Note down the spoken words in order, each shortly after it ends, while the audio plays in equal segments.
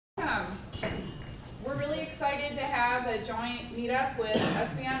have a joint meetup with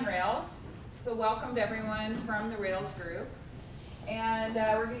SB on Rails. So welcome to everyone from the Rails group. And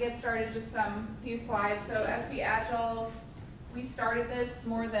we're going to get started, just few slides. So SB Agile, we started this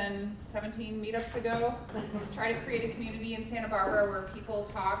more than 17 meetups ago. Try to create a community in Santa Barbara where people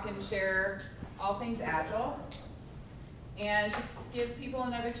talk and share all things Agile. And just give people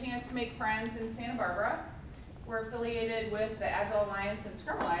another chance to make friends in Santa Barbara. We're affiliated with the Agile Alliance and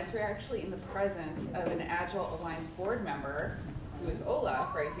Scrum Alliance. We're actually in the presence of an Agile Alliance board member, who is Ola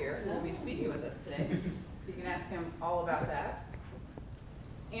right here, who will be speaking with us today. So you can ask him all about that.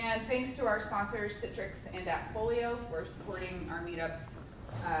 And thanks to our sponsors, Citrix and AppFolio, for supporting our meetups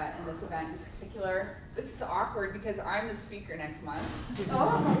in this event in particular. This is awkward because I'm the speaker next month.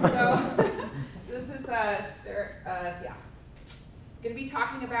 So this is, yeah. Going to be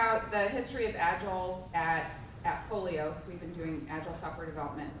talking about the history of Agile at AppFolio. We've been doing Agile software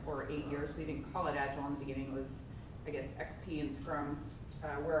development for 8 years. We didn't call it Agile in the beginning. It was, I guess, XP and Scrums,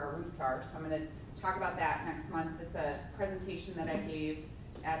 where our roots are. So I'm going to talk about that next month. It's a presentation that I gave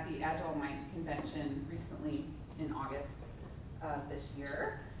at the Agile Alliance convention recently in August of this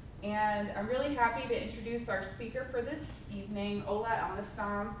year. And I'm really happy to introduce our speaker for this evening, Ola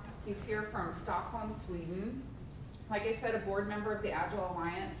Ellnestam. He's here from Stockholm, Sweden. Like I said, a board member of the Agile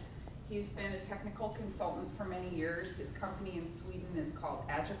Alliance. He's been a technical consultant for many years. His company in Sweden is called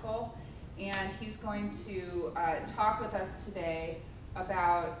Agile. And he's going to talk with us today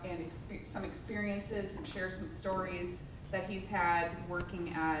about some experiences and share some stories that he's had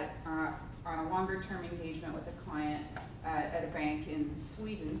working at, on a longer-term engagement with a client at a bank in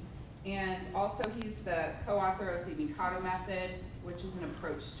Sweden. And also he's the co-author of the Mikado method, which is an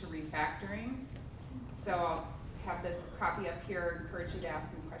approach to refactoring. So I'll have this copy up here, encourage you to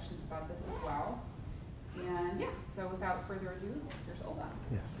ask him questions about this as well. And yeah, so without further ado, here's Ola.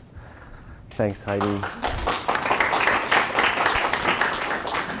 Yes. Thanks, Heidi.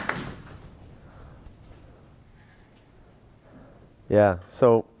 Yeah,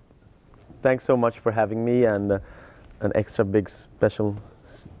 so thanks so much for having me, and an extra big special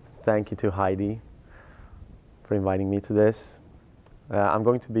thank you to Heidi for inviting me to this. I'm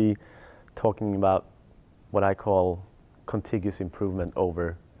going to be talking about what I call contiguous improvement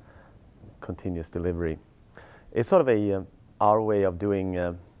over continuous delivery. It's sort of our way of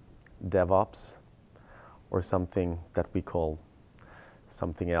doing DevOps, or something that we call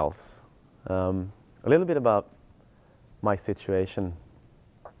something else. A little bit about my situation.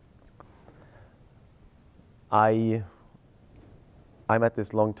 I'm at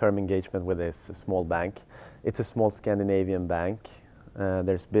this long-term engagement with this small bank. It's a small Scandinavian bank.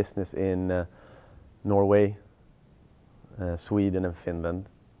 There's business in Norway, Sweden, and Finland.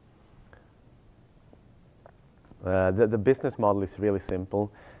 The business model is really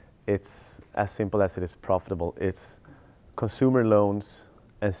simple. It's as simple as it is profitable. It's consumer loans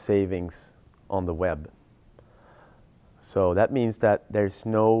and savings on the web. So that means that there's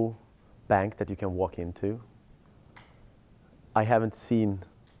no bank that you can walk into. I haven't seen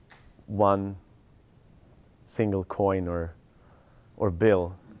one single coin or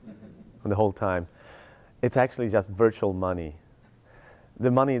bill the whole time. It's actually just virtual money.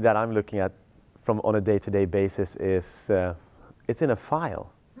 The money that I'm looking at on a day-to-day basis is it's in a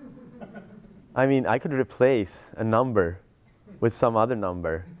file. I mean, I could replace a number with some other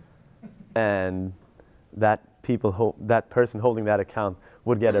number, and that person holding that account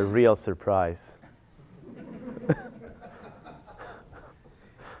would get a real surprise.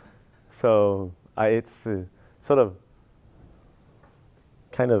 So it's sort of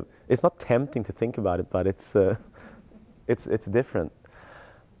kind of, it's not tempting to think about it, but it's different.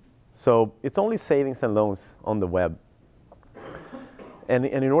 So it's only savings and loans on the web. And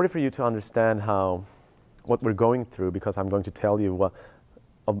in order for you to understand what we're going through, because I'm going to tell you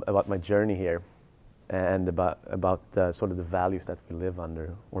about my journey here, and about the sort of the values that we live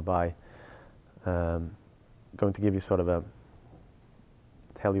under or by, going to give you sort of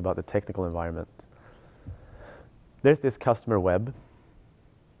tell you about the technical environment. There's this customer web,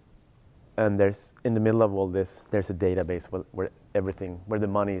 and in the middle of all this, there's a database where the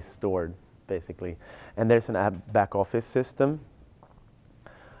money is stored, basically. And there's an back office system,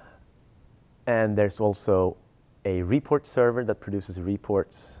 and there's also a report server that produces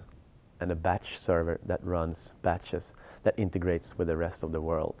reports, and a batch server that runs batches that integrates with the rest of the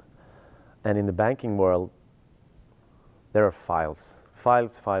world. And in the banking world, there are files,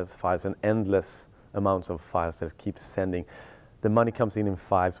 and endless amounts of files that keep sending. The money comes in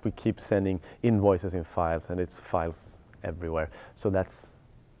files. We keep sending invoices in files, and it's files everywhere. So that's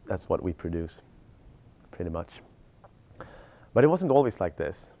what we produce, pretty much. But it wasn't always like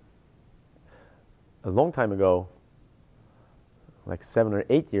this. A long time ago, like 7 or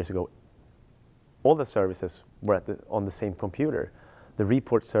 8 years ago, all the services were on the same computer. The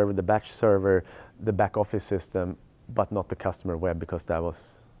report server, the batch server, the back office system, but not the customer web, because that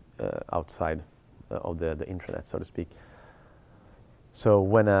was outside of the intranet, so to speak. So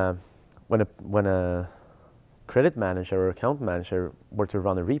when a credit manager or account manager were to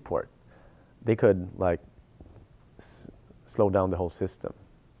run a report, they could like slow down the whole system.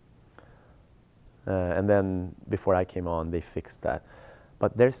 And then before I came on, they fixed that.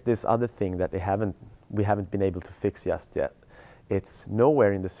 But there's this other thing that we haven't been able to fix just yet. It's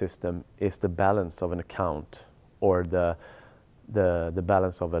nowhere in the system is the balance of an account or the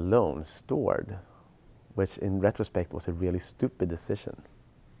balance of a loan stored, which in retrospect was a really stupid decision.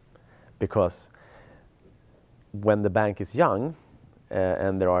 Because when the bank is young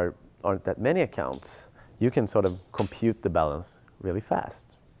and there aren't that many accounts, you can sort of compute the balance really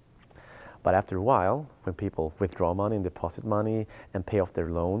fast. But after a while, when people withdraw money and deposit money and pay off their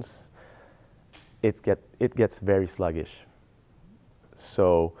loans, it gets very sluggish.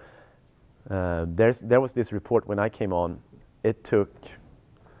 So there was this report when I came on. It took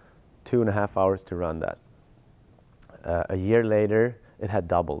 2.5 hours to run that. A year later, it had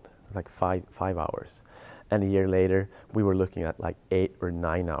doubled, like five hours. And a year later, we were looking at like 8 or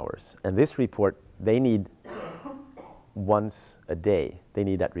 9 hours. And this report, they need once a day. They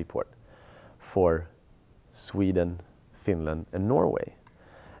need that report for Sweden, Finland, and Norway.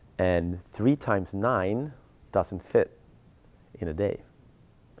 And 3 times 9 doesn't fit in a day.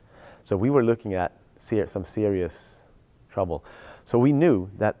 So we were looking at some serious trouble. So we knew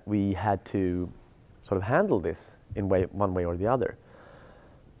that we had to sort of handle this in one way or the other.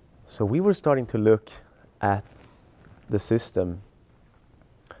 So we were starting to look at the system.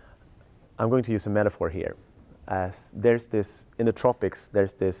 I'm going to use a metaphor here. As there's this, in the tropics,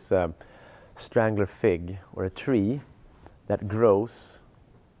 there's this strangler fig, or a tree that grows,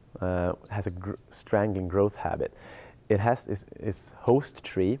 has a strangling growth habit. It has its host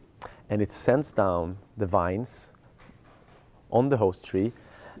tree, and it sends down the vines on the host tree,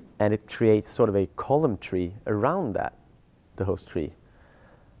 and it creates sort of a column tree around the host tree.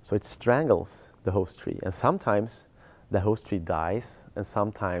 So it strangles the host tree, and sometimes the host tree dies, and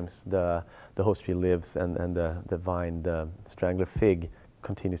sometimes the host tree lives, and the vine, the strangler fig,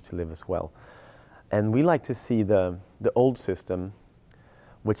 continues to live as well. And we like to see the old system,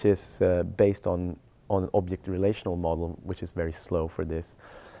 which is based on an object relational model, which is very slow for this.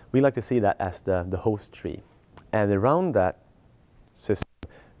 We like to see that as the host tree. And around that system,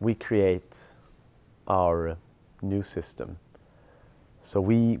 we create our new system. So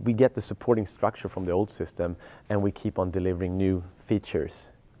we get the supporting structure from the old system, and we keep on delivering new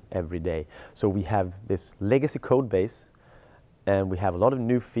features every day. So we have this legacy code base, and we have a lot of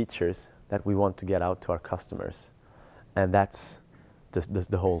new features that we want to get out to our customers. And that's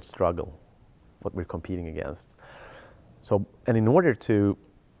the whole struggle, what we're competing against. So, and in order to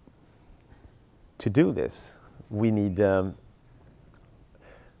do this, we need to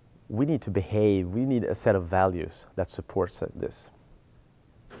behave, we need a set of values that supports this.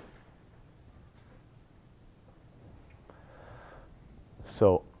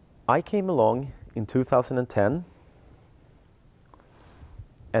 So I came along in 2010,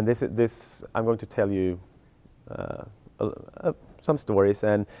 and this I'm going to tell you some stories,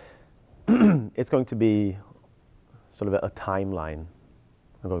 and it's going to be sort of a timeline.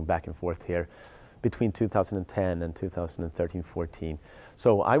 I'm going back and forth here between 2010 and 2013-14.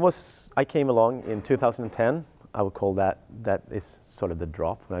 So I came along in 2010. I would call that is sort of the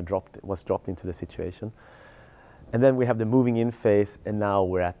drop, when I was dropped into the situation. And then we have the moving in phase, and now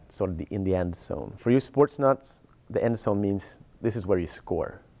we're at sort of in the end zone. For you sports nuts, the end zone means this is where you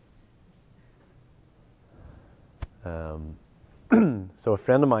score. So a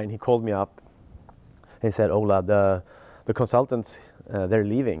friend of mine, he called me up and he said, "Ola, the consultants, they're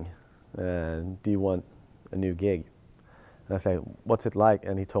leaving. Do you want a new gig?" And I said, "What's it like?"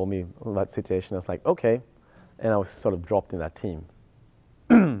 And he told me about the situation. I was like, "Okay." And I was sort of dropped in that team.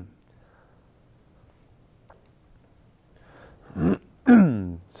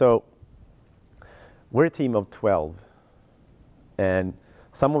 So we're a team of 12. And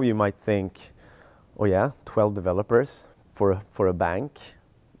some of you might think, oh yeah, 12 developers for a bank,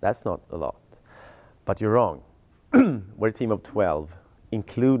 that's not a lot. But you're wrong. We're a team of 12,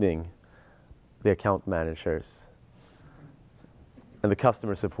 including the account managers and the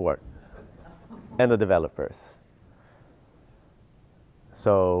customer support and the developers.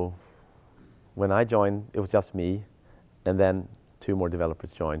 So when I joined, it was just me, and then 2 more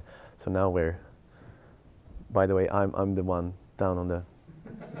developers joined. So now we're, by the way, I'm the one down on the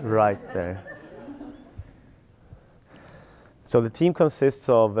right there. So the team consists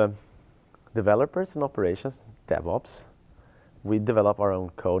of developers and operations, DevOps. We develop our own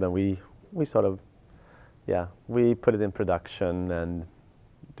code, and we sort of, we put it in production and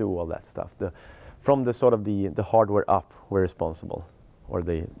do all that stuff. From the sort of the hardware up, we're responsible, or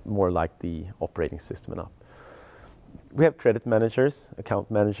more like the operating system and up. We have credit managers,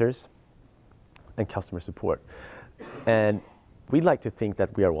 account managers, and customer support. And we like to think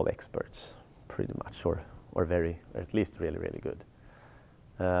that we are all experts, pretty much, or at least really, really good.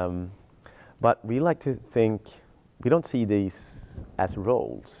 But we like to think, we don't see these as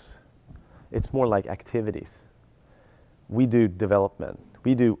roles. It's more like activities. We do development,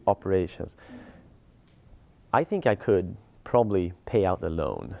 we do operations. I think I could probably pay out a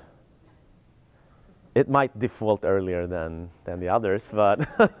loan. It might default earlier than the others, but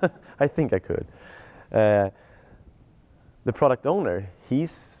I think I could. The product owner,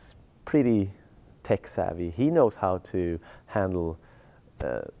 he's pretty tech savvy. He knows how to handle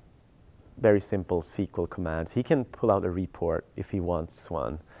very simple SQL commands. He can pull out a report if he wants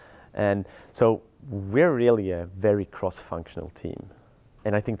one. And so we're really a very cross-functional team.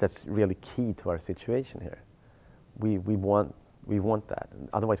 And I think that's really key to our situation here. We want that. And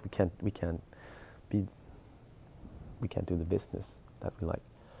otherwise we can't do the business that we like.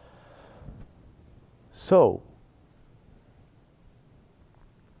 So,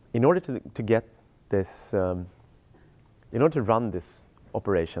 in order to get this, in order to run this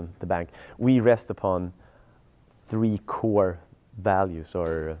operation, the bank, we rest upon 3 core values,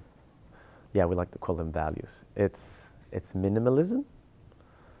 or we like to call them values. It's minimalism,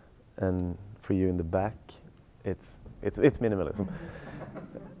 and for you in the back, it's minimalism.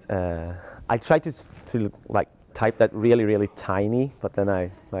 I try to like type that really, really tiny, but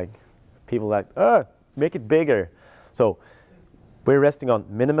then people like, make it bigger. So we're resting on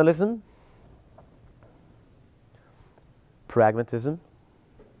minimalism, pragmatism,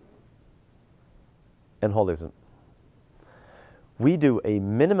 and holism. We do a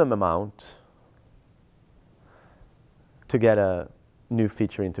minimum amount to get a new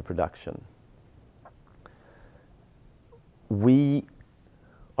feature into production. We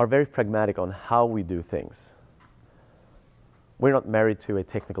are very pragmatic on how we do things. We're not married to a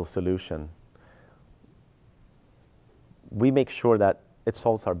technical solution. We make sure that it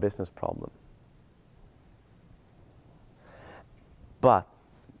solves our business problem. But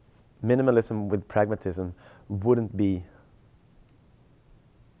minimalism with pragmatism wouldn't be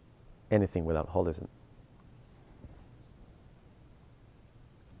anything without holism.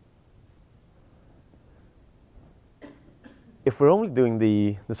 If we're only doing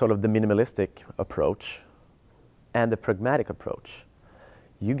the sort of the minimalistic approach and the pragmatic approach,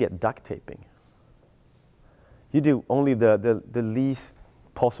 you get duct taping. You do only the least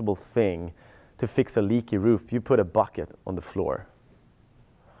possible thing to fix a leaky roof. You put a bucket on the floor.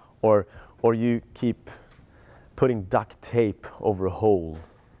 Or you keep putting duct tape over a hole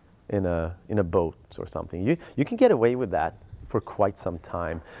in a boat or something. You can get away with that for quite some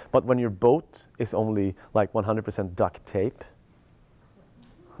time. But when your boat is only like 100% duct tape,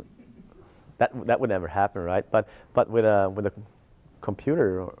 that would never happen, right? But with a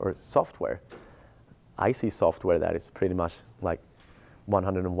computer or software, I see software that is pretty much like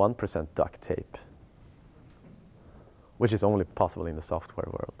 101% duct tape, which is only possible in the software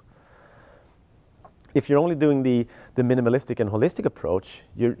world. If you're only doing the minimalistic and holistic approach,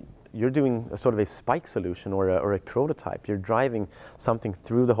 you're doing a sort of a spike solution or a prototype. You're driving something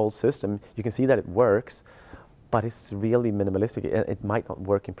through the whole system. You can see that it works, but it's really minimalistic. It might not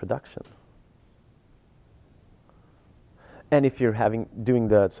work in production. And if you're doing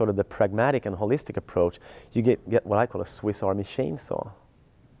the sort of the pragmatic and holistic approach, you get what I call a Swiss Army chainsaw.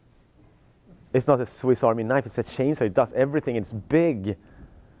 It's not a Swiss Army knife, it's a chainsaw. It does everything, it's big.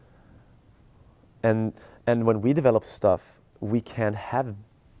 And when we develop stuff, we can't have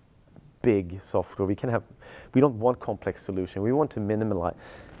big software. We don't want complex solution. We want to minimize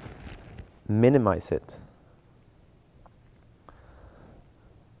it.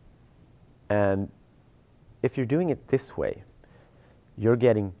 And if you're doing it this way, you're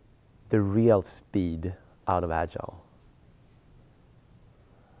getting the real speed out of Agile.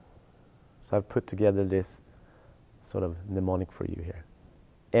 So I've put together this sort of mnemonic for you here.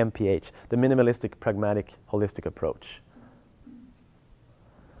 MPH, the minimalistic, pragmatic, holistic approach.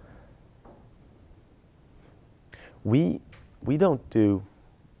 We don't do,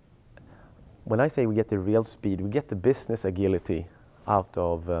 when I say we get the real speed, we get the business agility out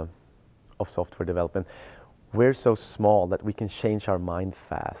of software development. We're so small that we can change our mind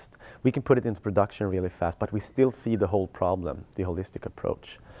fast. We can put it into production really fast, but we still see the whole problem, the holistic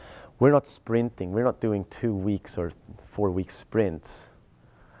approach. We're not sprinting. We're not doing 2 weeks or 4-week sprints.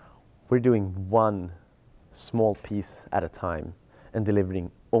 We're doing one small piece at a time and delivering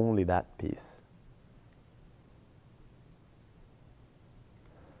only that piece.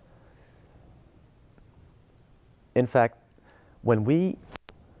 In fact, when we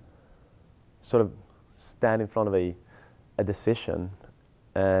sort of stand in front of a decision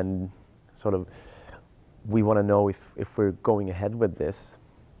and sort of we want to know if we're going ahead with this,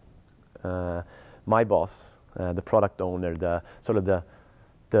 my boss, the product owner,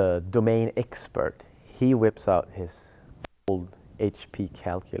 the domain expert, he whips out his old HP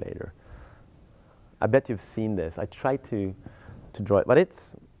calculator. I bet you've seen this. I tried to draw it, but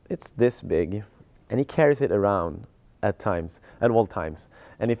it's this big, and he carries it around at all times.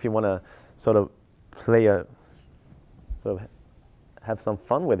 And if you want to sort of have some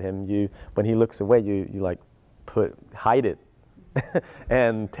fun with him, when he looks away, you like hide it.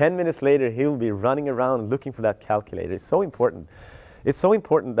 And 10 minutes later, he'll be running around looking for that calculator. It's so important. It's so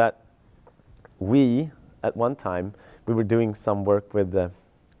important that at one time, we were doing some work with the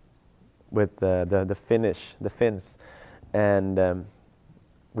Finns, and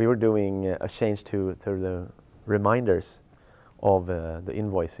we were doing a change to the reminders of the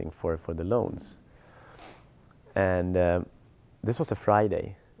invoicing for the loans. And this was a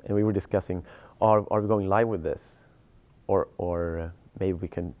Friday, and we were discussing, are we going live with this? Or maybe we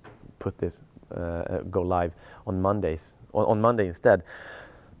can put this, go live on Mondays, on Monday instead.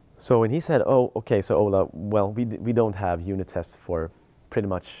 So when he said, oh, okay, so Ola, well, we don't have unit tests for pretty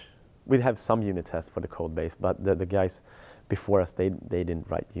much, we have some unit tests for the code base, but the guys before us, they didn't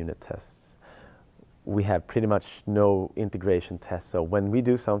write unit tests. We have pretty much no integration tests. So when we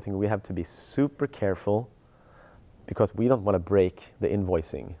do something, we have to be super careful because we don't want to break the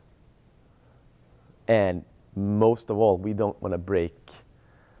invoicing. And most of all, we don't want to break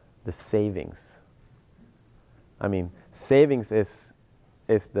the savings. I mean, savings is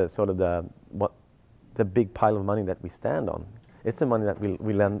the sort of the big pile of money that we stand on. It's the money that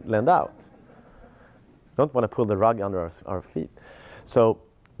we lend out. Don't want to pull the rug under our feet. So,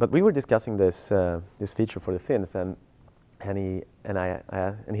 but we were discussing this feature for the Finns, and he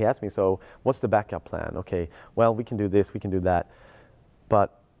asked me, so what's the backup plan? Okay, well, we can do this, we can do that,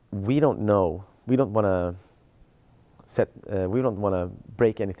 but we don't know. We don't want to we don't want to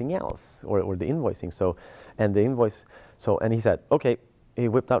break anything else or the invoicing. So, and the invoice. So, and he said, okay. He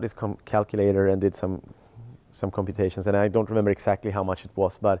whipped out his calculator and did some computations, and I don't remember exactly how much it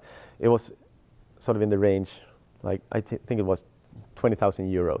was, but it was sort of in the range, like I think it was 20,000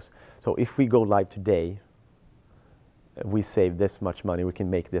 euros. So if we go live today, we save this much money, we can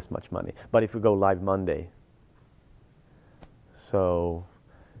make this much money. But if we go live Monday, so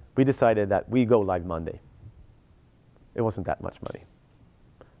we decided that we go live Monday. It wasn't that much money,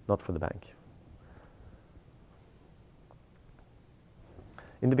 not for the bank.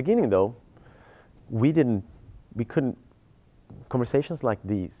 In the beginning, though, we couldn't, conversations like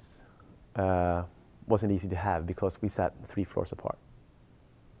these wasn't easy to have because we sat 3 floors apart.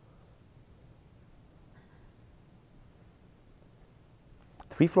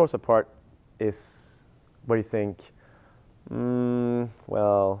 Three floors apart is where you think,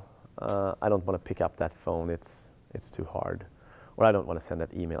 well, I don't want to pick up that phone, it's too hard. Or I don't want to send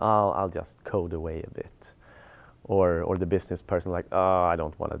that email, I'll just code away a bit. Or the business person like, oh, I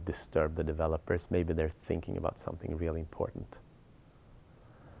don't want to disturb the developers. Maybe they're thinking about something really important.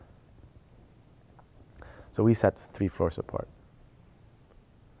 So we sat 3 floors apart.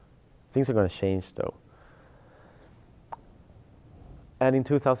 Things are going to change, though. And in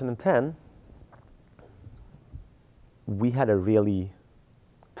 2010, we had a really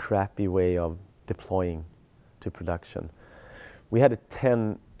crappy way of deploying to production. We had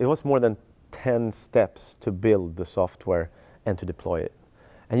it was more than 10 steps to build the software and to deploy it.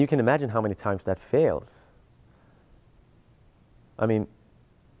 And you can imagine how many times that fails. I mean,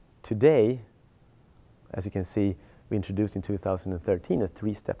 today, as you can see, we introduced in 2013 a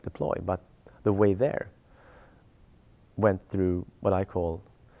 3-step deploy, but the way there went through what I call,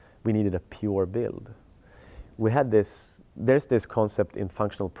 we needed a pure build. We had there's this concept in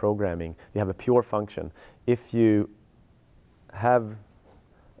functional programming. You have a pure function. If you have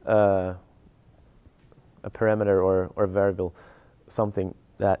a parameter or a variable, something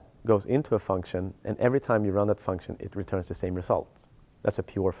that goes into a function, and every time you run that function, it returns the same results. That's a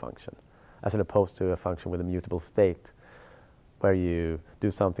pure function, as opposed to a function with a mutable state, where you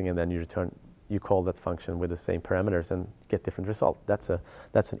do something and then you call that function with the same parameters and get different results. That's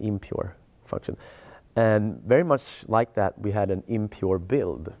an impure function. And very much like that, we had an impure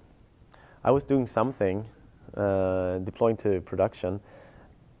build. I was doing something, deploying to production,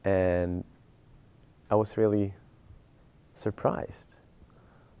 And I was really surprised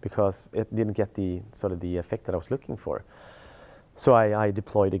because it didn't get the sort of the effect that I was looking for. So I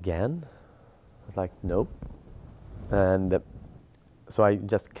deployed again. I was like, nope. And so I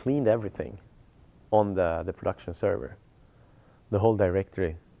just cleaned everything on the production server, the whole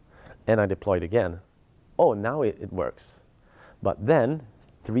directory, and I deployed again. Oh, now it works. But then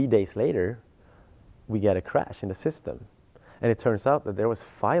 3 days later, we get a crash in the system. And it turns out that there was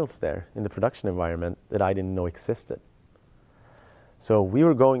files there in the production environment that I didn't know existed. So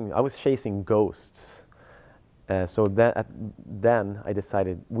I was chasing ghosts. So then I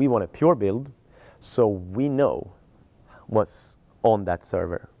decided we want a pure build, so we know what's on that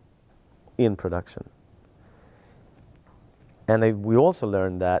server in production. And we also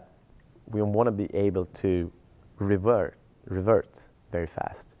learned that we want to be able to revert very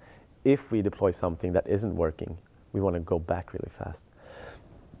fast. If we deploy something that isn't working, we want to go back really fast.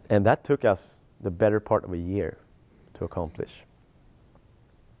 And that took us the better part of a year to accomplish.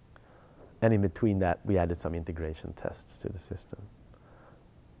 And in between that, we added some integration tests to the system.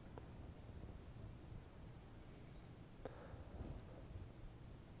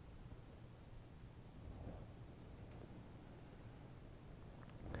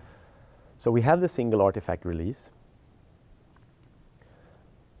 So we have the single artifact release.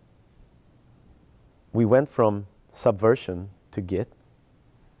 We went from Subversion to Git.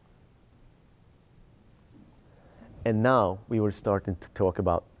 And now we were starting to talk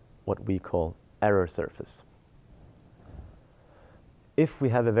about what we call error surface. If we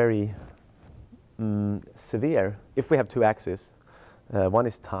have a very if we have two axes, one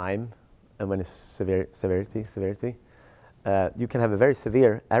is time and one is severity, you can have a very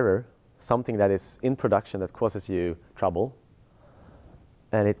severe error, something that is in production that causes you trouble,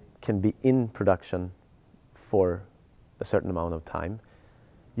 and it can be in production for a certain amount of time.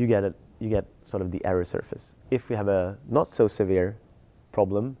 You get sort of the error surface. If we have a not so severe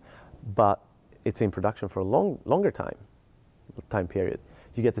problem, but it's in production for a longer time period,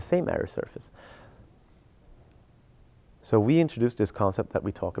 you get the same error surface. So we introduced this concept that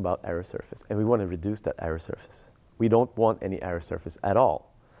we talk about error surface, and we want to reduce that error surface. We don't want any error surface at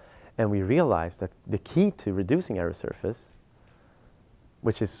all. And we realized that the key to reducing error surface,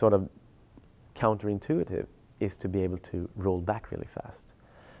 which is sort of counterintuitive, is to be able to roll back really fast.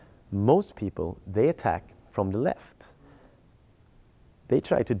 Most people, they attack from the left. They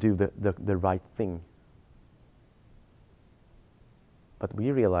try to do the right thing. But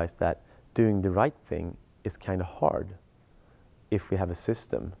we realized that doing the right thing is kind of hard if we have a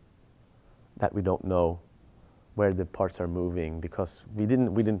system that we don't know where the parts are moving, because we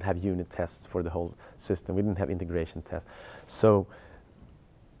didn't have unit tests for the whole system. We didn't have integration tests. So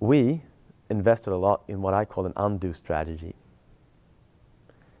we invested a lot in what I call an undo strategy.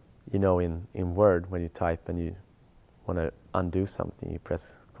 You know, in Word, when you type and you want to undo something, you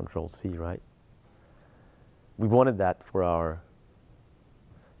press Control-C, right? We wanted that for our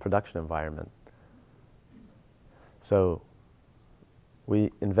production environment. So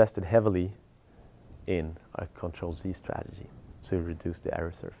we invested heavily in our Control-Z strategy to reduce the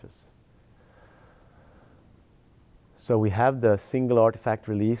error surface. So we have the single artifact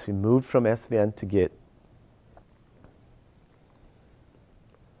release. We moved from SVN to Git.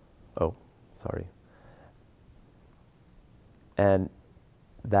 Oh, sorry. And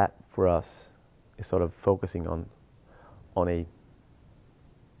that, for us, is sort of focusing on a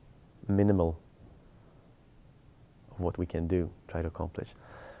minimal of what we can do, try to accomplish.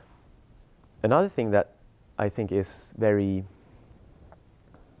 Another thing that I think is very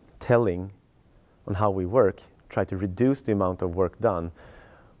telling on how we work, try to reduce the amount of work done,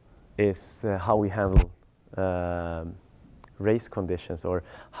 is how we handle race conditions, or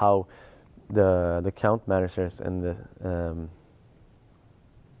how the account managers and the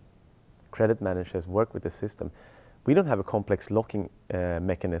credit managers work with the system. We don't have a complex locking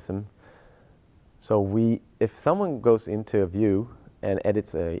mechanism. So if someone goes into a view and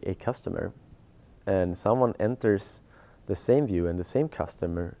edits a customer, and someone enters the same view and the same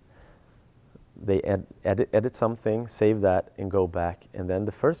customer, they edit something, save that, and go back, and then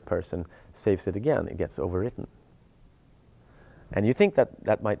the first person saves it again. It gets overwritten. And you think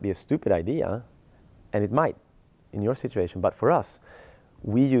that might be a stupid idea, and it might in your situation, but for us,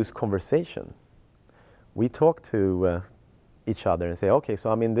 we use conversation. We talk to each other and say, okay,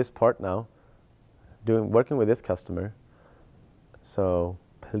 so I'm in this part now, working with this customer, so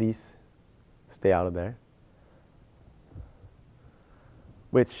please stay out of there.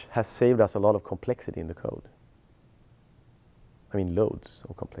 Which has saved us a lot of complexity in the code. I mean, loads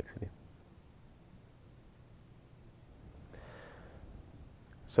of complexity.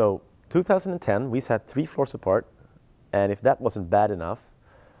 So 2010, we sat 3 floors apart, and if that wasn't bad enough,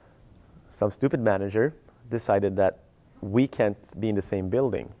 some stupid manager decided that we can't be in the same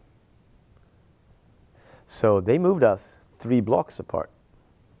building. So they moved us 3 blocks apart.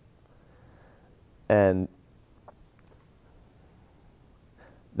 And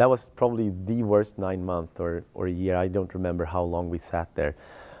that was probably the worst 9 months or a year. I don't remember how long we sat there.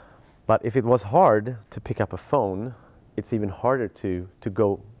 But if it was hard to pick up a phone, it's even harder to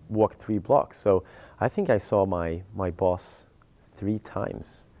go walk 3 blocks. So I think I saw my boss 3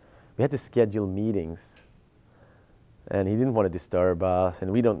 times. We had to schedule meetings. And he didn't want to disturb us,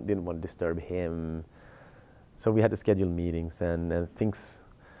 and we didn't want to disturb him. So we had to schedule meetings and things.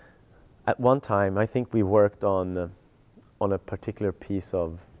 At one time, I think we worked on a particular piece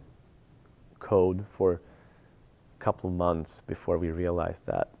of code for a couple of months before we realized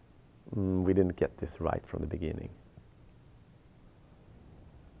that we didn't get this right from the beginning.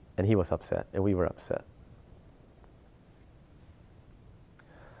 And he was upset, and we were upset.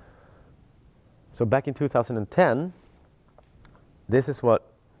 So back in 2010, this is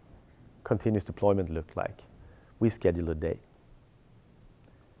what continuous deployment looked like. We scheduled a date.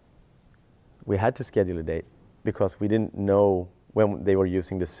 We had to schedule a date because we didn't know when they were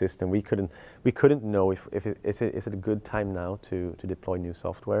using the system. We couldn't know if is it a good time now to deploy new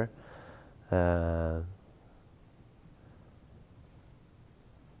software.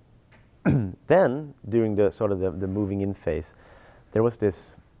 Then during the sort of the moving in phase, there was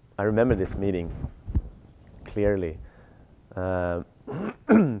this. I remember this meeting clearly.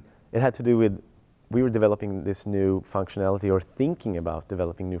 It had to do with we were developing this new functionality or thinking about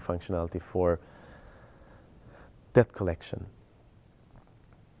developing new functionality for debt collection.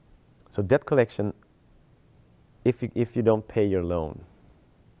 So debt collection, if you don't pay your loan,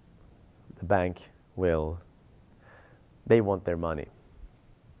 the bank they want their money.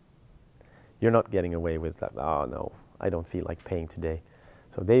 You're not getting away with that, oh no, I don't feel like paying today.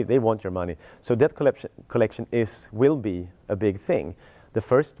 So they want your money. So debt collection will be a big thing. The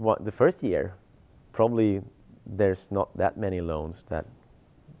first year, probably there's not that many loans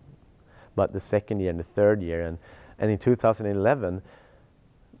but the second year and the third year and in 2011,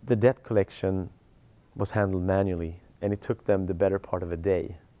 the debt collection was handled manually, and it took them the better part of a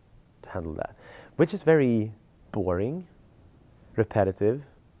day to handle that, which is very boring, repetitive,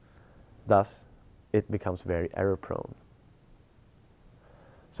 thus it becomes very error prone.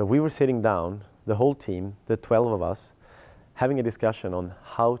 So we were sitting down, the whole team, the 12 of us, having a discussion on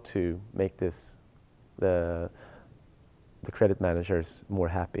how to make the credit managers more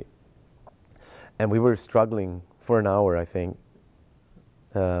happy. And we were struggling for an hour, I think,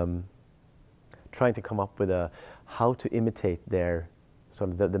 trying to come up with how to imitate their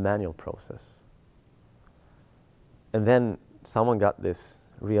sort of the manual process. And then someone got this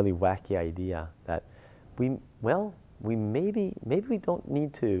really wacky idea that we maybe we don't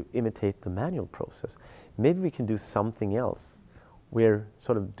need to imitate the manual process. Maybe we can do something else. We're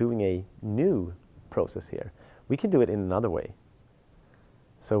sort of doing a new process here. We can do it in another way.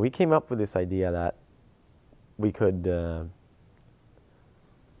 So we came up with this idea that we didn't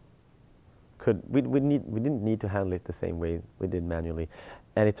need to handle it the same way we did manually,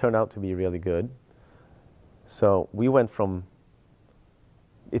 and it turned out to be really good. So we went from,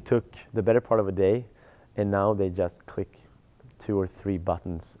 it took the better part of a day, and now they just click 2 or 3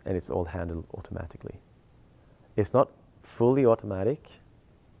 buttons and it's all handled automatically. It's not fully automatic,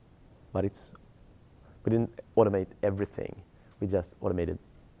 but we didn't automate everything. We just automated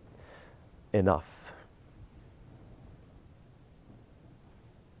enough.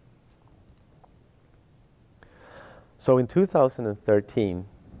 So in 2013,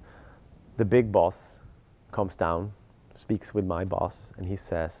 the big boss comes down, speaks with my boss, and he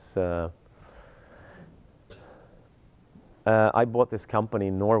says, I bought this company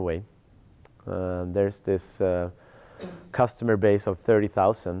in Norway. There's this customer base of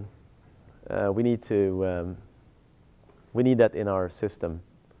 30,000. We need that in our system.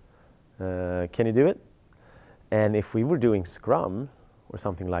 Can you do it? And if we were doing Scrum or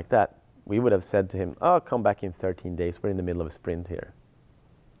something like that, we would have said to him, oh, come back in 13 days. We're in the middle of a sprint here.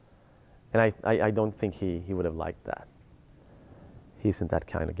 And I don't think he would have liked that. He isn't that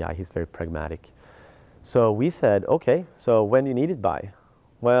kind of guy. He's very pragmatic. So we said, okay, so when do you need it by?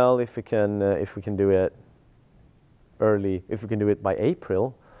 Well, if we can do it early, if we can do it by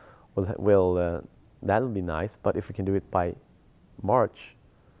April, that'll be nice. But if we can do it by March,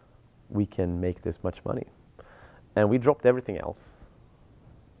 we can make this much money. And we dropped everything else,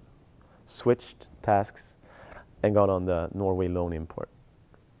 switched tasks, and got on the Norway loan import.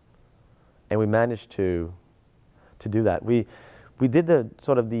 And we managed to do that. We we did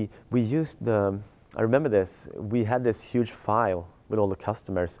we used I remember this, we had this huge file with all the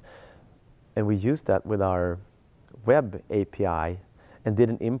customers, and we used that with our web API and did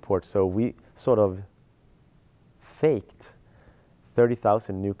an import, so we sort of faked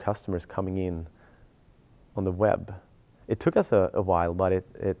 30,000 new customers coming in on the web. It took us a while, but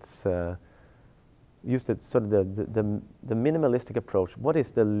it's used it sort of the minimalistic approach. What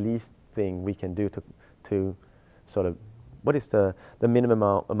is the least thing we can do to sort of, what is the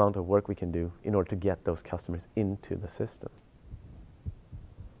minimum amount of work we can do in order to get those customers into the system?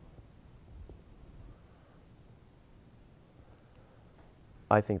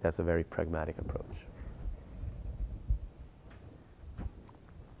 I think that's a very pragmatic approach.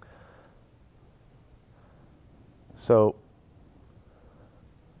 So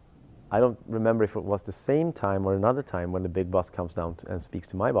I don't remember if it was the same time or another time when the big boss comes down and speaks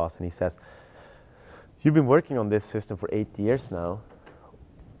to my boss and he says, "You've been working on this system for 8 years now.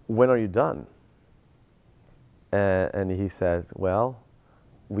 When are you done?" And he says, "Well,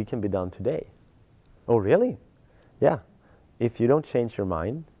 we can be done today." "Oh, really?" "Yeah. If you don't change your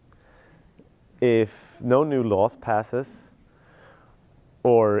mind, if no new laws passes,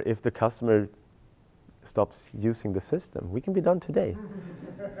 or if the customer stops using the system, we can be done today."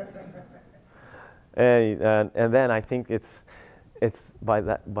 and then I think it's by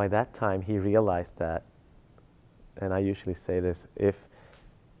that time he realized that, and I usually say this, if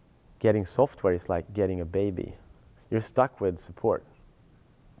getting software is like getting a baby, you're stuck with support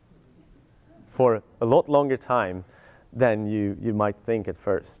for a lot longer time than you might think at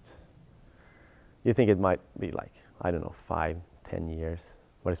first. You think it might be like, I don't know, 5, 10 years,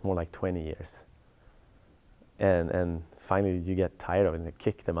 but it's more like 20 years. And finally you get tired of it and you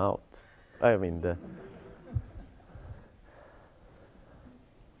kick them out. I mean,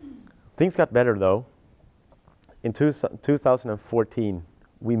 things got better though. In 2014,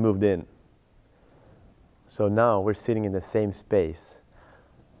 we moved in. So now we're sitting in the same space.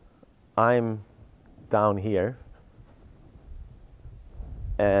 I'm down here,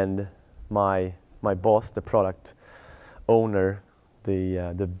 and my boss, the product owner,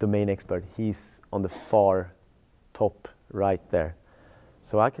 the domain expert, he's on the far top right there.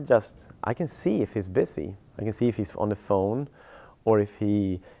 So I can see if he's busy. I can see if he's on the phone, or if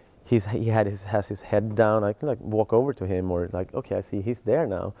he has his head down. I can like walk over to him, or like, okay, I see he's there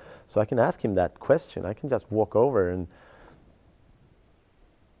now. So I can ask him that question. I can just walk over,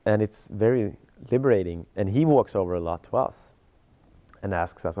 and it's very liberating. And he walks over a lot to us and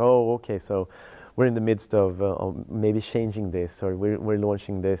asks us, "Oh, okay, so we're in the midst of maybe changing this, or we're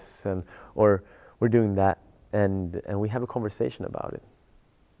launching this, or we're doing that," and we have a conversation about it.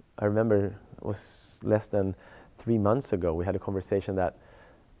 I remember it was less than 3 months ago, we had a conversation that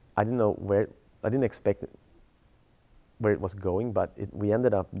I didn't expect where it was going, but we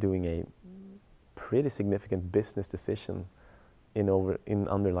ended up doing a pretty significant business decision in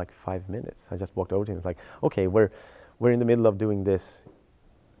under like 5 minutes. I just walked over to him and was like, "Okay, we're in the middle of doing this,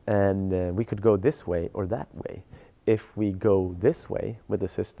 and we could go this way or that way. If we go this way with the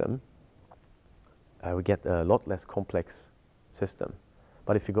system, we get a lot less complex system.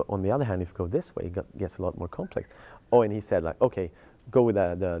 But if you go, on the other hand, if you go this way, it gets a lot more complex." Oh, and he said like, "Okay, go with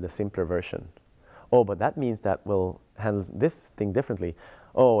the simpler version." "Oh, but that means that we'll handle this thing differently."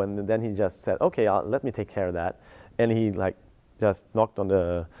 Oh, and then he just said, "Okay, let me take care of that." And he like just knocked on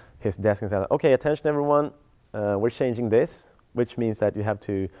his desk and said, "Okay, attention everyone, we're changing this, which means that you have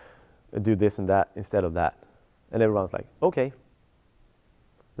to do this and that instead of that." And everyone's like, "Okay,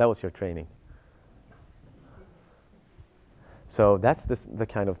 that was your training." So that's the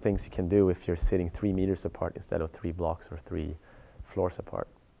kind of things you can do if you're sitting 3 meters apart instead of 3 blocks or 3 floors apart.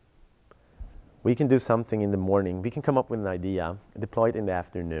 We can do something in the morning. We can come up with an idea, deploy it in the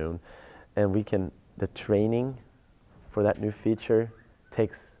afternoon, and the training for that new feature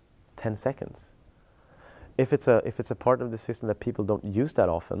takes 10 seconds. If it's a part of the system that people don't use that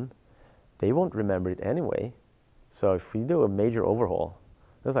often, they won't remember it anyway. So if we do a major overhaul,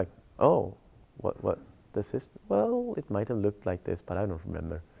 it's like, "Oh, what the system? Well, it might have looked like this, but I don't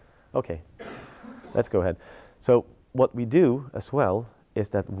remember." Okay, let's go ahead. So what we do as well is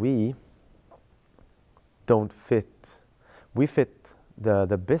that we fit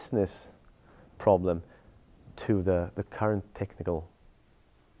the business problem to the current technical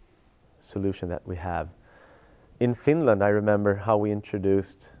solution that we have. In Finland, I remember how we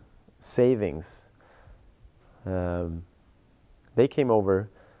introduced savings. They came over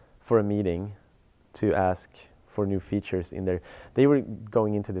for a meeting to ask for new features in there. They were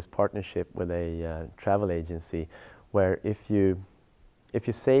going into this partnership with a travel agency, where if you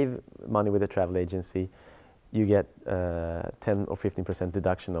save money with a travel agency, you get 10 or 15%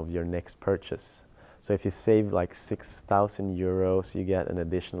 deduction of your next purchase. So if you save like 6,000 euros, you get an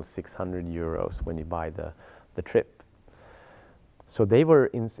additional 600 euros when you buy the trip. So they were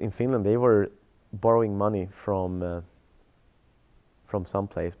in Finland, they were borrowing money from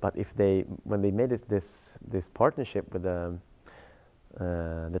someplace, but when they made this partnership with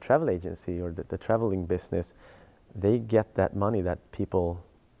the travel agency or the traveling business, they get that money that people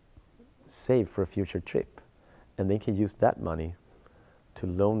save for a future trip, and they can use that money to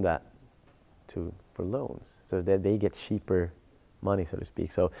loan that for loans, so that they get cheaper money, so to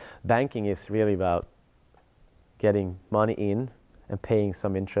speak. So banking is really about getting money in and paying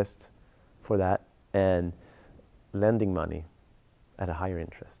some interest for that, and lending money at a higher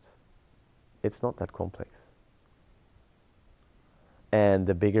interest. It's not that complex. And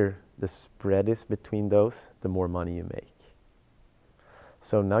the bigger the spread is between those, the more money you make.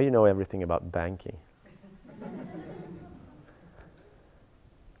 So now you know everything about banking.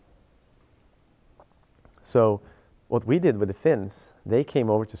 So what we did with the Finns, they came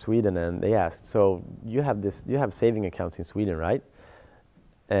over to Sweden and they asked, so you have saving accounts in Sweden, right?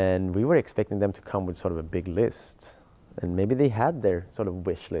 And we were expecting them to come with sort of a big list. And maybe they had their sort of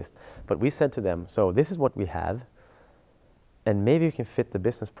wish list. But we said to them, so this is what we have, and maybe you can fit the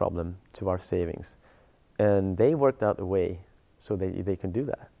business problem to our savings. And they worked out a way so they can do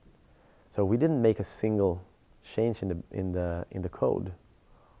that. So we didn't make a single change in the code.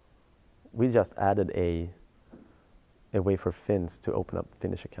 We just added a way for Finns to open up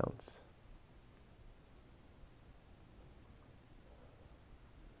Finnish accounts.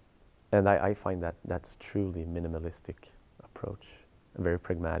 And I find that that's truly minimalistic approach, and very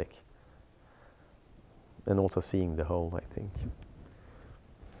pragmatic. And also seeing the whole, I think.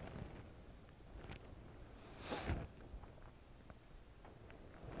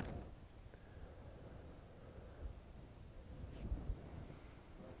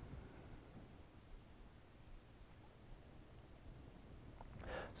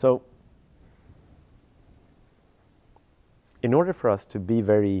 So, in order for us to be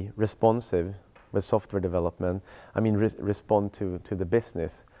very responsive with software development, respond to the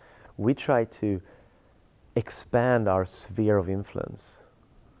business, we try to expand our sphere of influence.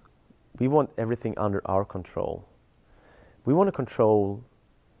 We want everything under our control. We want to control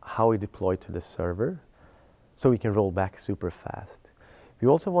how we deploy to the server so we can roll back super fast. We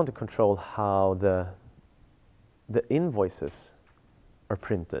also want to control how the invoices are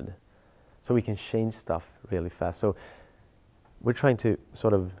printed so we can change stuff really fast. So we're trying to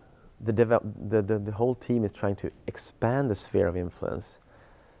sort of, the whole team is trying to expand the sphere of influence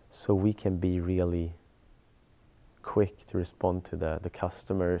so we can be really quick to respond to the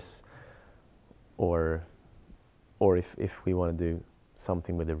customers, or if we want to do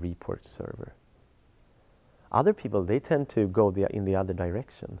something with the report server. Other people, they tend to go in the other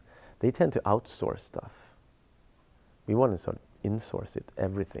direction. They tend to outsource stuff. We want to sort of insource it,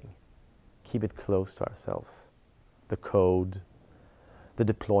 everything. Keep it close to ourselves. The code, the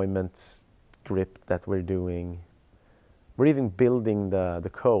deployment script that we're doing. We're even building the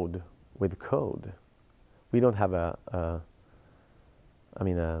code with code. We don't have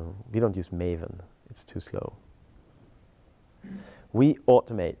we don't use Maven. It's too slow. We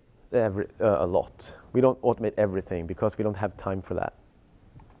automate a lot. We don't automate everything because we don't have time for that.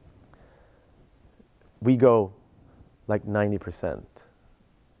 We go like 90%,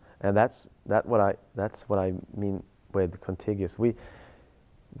 and that's what I mean with Contiguous.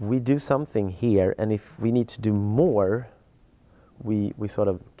 We do something here, and if we need to do more, we sort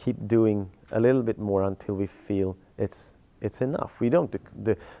of keep doing a little bit more until we feel it's enough. We don't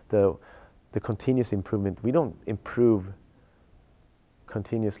the continuous improvement. We don't improve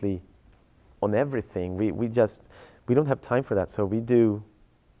continuously on everything. We don't have time for that. So we do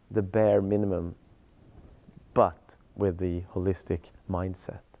the bare minimum, but with the holistic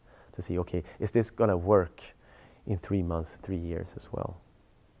mindset to see, okay, is this gonna work in 3 months, 3 years as well?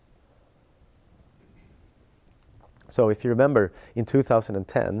 So if you remember, in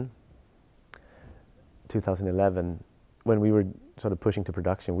 2010, 2011, when we were sort of pushing to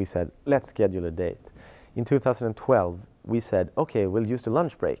production, we said, let's schedule a date. In 2012, we said, okay, we'll use the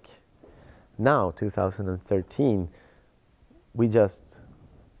lunch break. Now, 2013, we just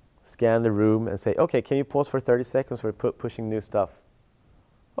scan the room and say, okay, can you pause for 30 seconds? We're pushing new stuff.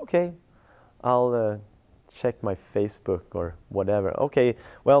 Okay, I'll check my Facebook or whatever. Okay,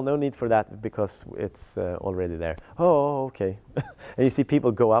 well, no need for that because it's already there. Oh, okay. And you see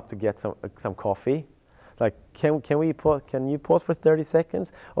people go up to get some coffee. Like, can you pause for 30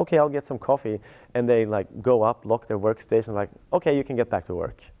 seconds? Okay, I'll get some coffee. And they like go up, lock their workstation, like, okay, you can get back to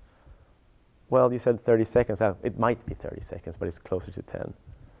work. Well, you said 30 seconds. It might be 30 seconds, but it's closer to 10.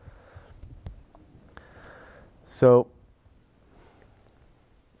 So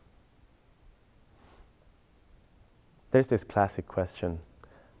there's this classic question.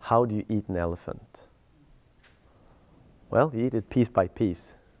 How do you eat an elephant? Well, you eat it piece by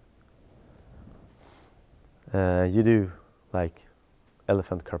piece. You do like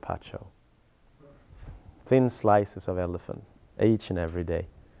elephant carpaccio. Thin slices of elephant each and every day.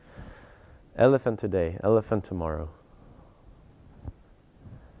 Elephant today, elephant tomorrow.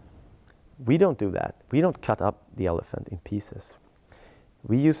 We don't do that. We don't cut up the elephant in pieces.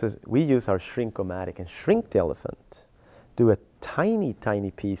 We use our shrink-o-matic and shrink the elephant. Do a tiny,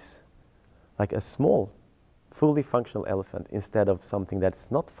 tiny piece, like a small, fully functional elephant, instead of something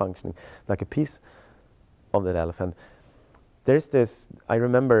that's not functioning, like a piece of that elephant. There's this, I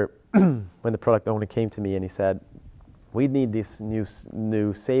remember when the product owner came to me and he said, we need this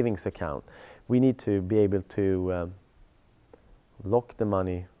new savings account. We need to be able to lock the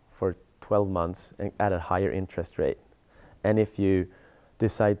money for 12 months and at a higher interest rate. And if you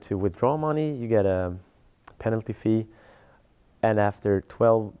decide to withdraw money, you get a penalty fee. And after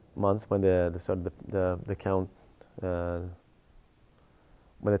 12 months, when the account, when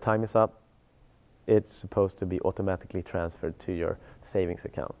the time is up, it's supposed to be automatically transferred to your savings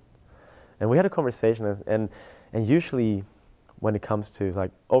account. And we had a conversation, and usually when it comes to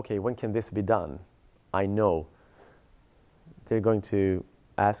like, okay, when can this be done? I know they're going to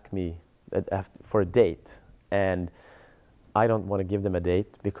ask me for a date, and I don't want to give them a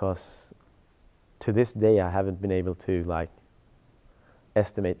date because to this day I haven't been able to like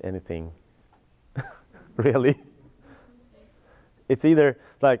estimate anything really. It's either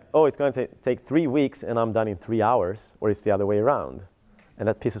like, oh, it's going to take 3 weeks and I'm done in 3 hours, or it's the other way around, and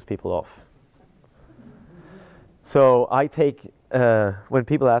that pisses people off. So I take, when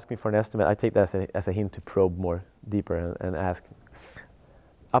people ask me for an estimate, I take that as a hint to probe more deeper and ask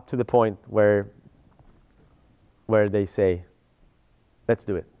up to the point where they say, let's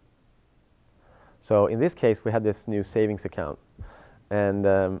do it. So in this case, we had this new savings account,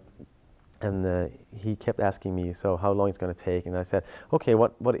 and he kept asking me, so how long it's going to take? And I said, okay,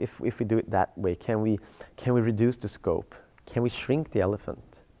 what if we do it that way? Can we reduce the scope? Can we shrink the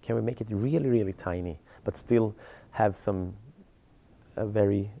elephant? Can we make it really, really tiny, but still have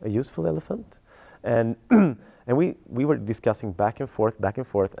a useful elephant? And and we were discussing back and forth,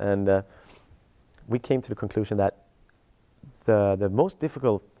 and we came to the conclusion that the most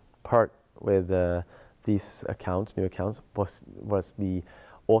difficult part with these accounts, new accounts, was the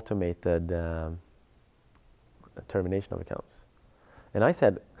automated termination of accounts. And I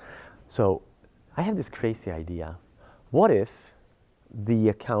said, so I have this crazy idea. What if the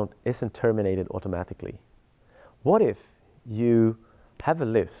account isn't terminated automatically? What if you have a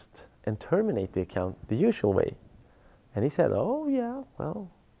list and terminate the account the usual way? And he said, oh yeah,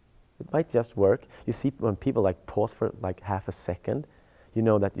 well, it might just work. You see, when people like pause for like half a second, you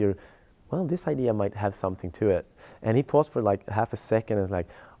know that well, this idea might have something to it. And he paused for like half a second and was like,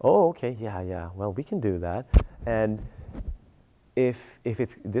 oh, okay, yeah, well, we can do that. And if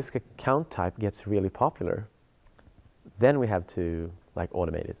this account type gets really popular, then we have to like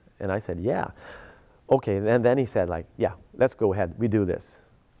automate it. And I said, yeah. Okay, and then he said like, yeah, let's go ahead, we do this.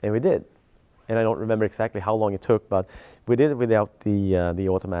 And we did. And I don't remember exactly how long it took, but we did it without the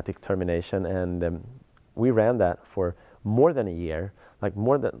automatic termination, and we ran that for more than a year, like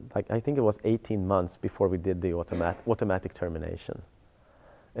I think it was 18 months before we did the automatic termination.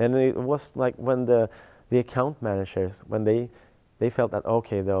 And it was like when the account managers, when they felt that,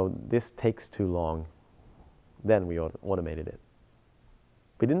 okay, though, this takes too long, then we automated it.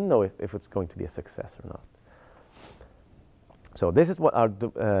 We didn't know if it's going to be a success or not. So this is what our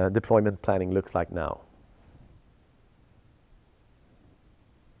deployment planning looks like now.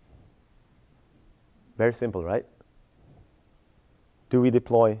 Very simple, right? Do we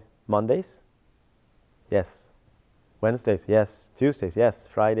deploy Mondays? Yes. Wednesdays? Yes. Tuesdays? Yes.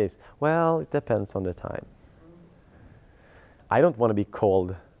 Fridays? Well, it depends on the time. I don't want to be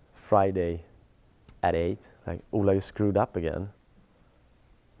called Friday at 8, like, Ola, you screwed up again.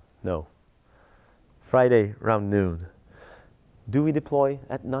 No. Friday around noon. Do we deploy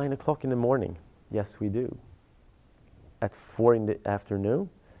at 9 o'clock in the morning? Yes, we do. At 4 in the afternoon?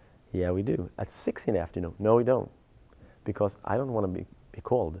 Yeah, we do. At 6 in the afternoon? No, we don't. Because I don't want to be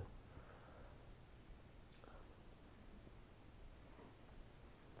called.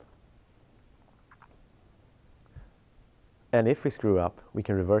 And if we screw up, we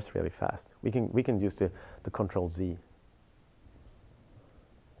can reverse really fast. We can use the Control Z.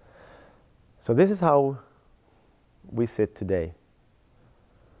 So this is how we sit today.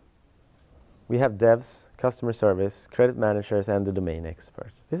 we have devs, customer service, credit managers, and the domain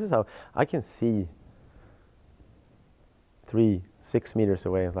experts. This is how I can see 3, 6 meters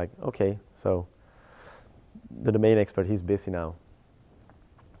away. It's like, okay, so the domain expert, he's busy now.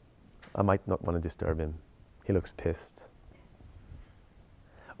 I might not want to disturb him. He looks pissed.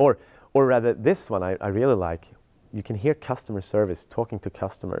 Or rather, this one I really like. You can hear customer service talking to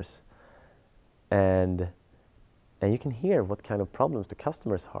customers, and you can hear what kind of problems the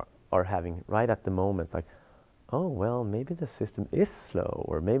customers are having right at the moment. Like, oh, well, maybe the system is slow,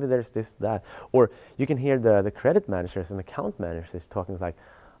 or maybe there's this, that. Or you can hear the credit managers and account managers talking like,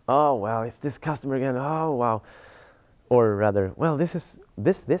 oh, well, it's this customer again. Oh, wow. Or rather, well, this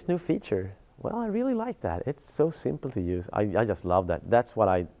new feature. Well, I really like that. It's so simple to use. I just love that. That's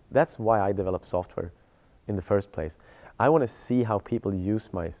why I develop software in the first place. I want to see how people use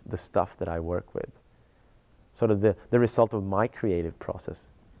the stuff that I work with. Sort of the result of my creative process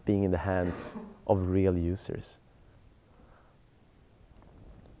being in the hands of real users.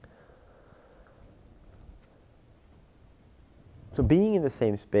 So being in the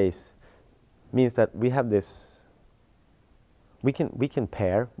same space means that we have this, we can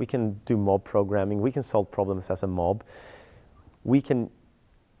pair, we can do mob programming, we can solve problems as a mob. The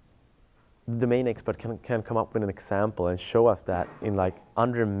domain expert can come up with an example and show us that in like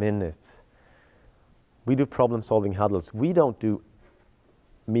under a minute. We do problem solving huddles. We don't do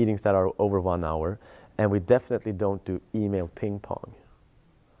meetings that are over 1 hour, and we definitely don't do email ping pong.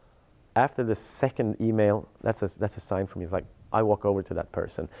 After the second email, that's a sign for me. It's like I walk over to that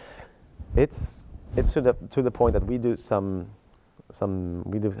person. It's to the point that we do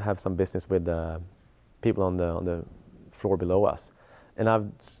have some business with people on the floor below us, and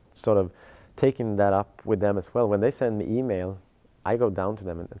I've sort of taken that up with them as well. When they send me email, I go down to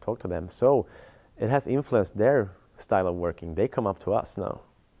them and talk to them. So it has influenced their style of working. They come up to us now.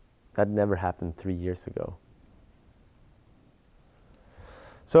 That never happened 3 years ago.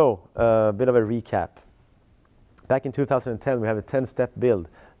 So a bit of a recap. Back in 2010, we have a 10-step build.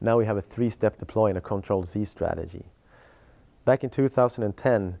 Now we have a 3-step deploy and a Control-Z strategy. Back in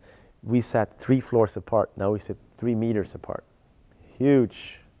 2010, we sat 3 floors apart. Now we sit 3 meters apart.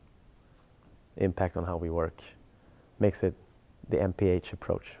 Huge impact on how we work. Makes it the MPH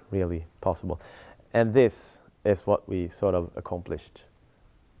approach really possible. And this is what we sort of accomplished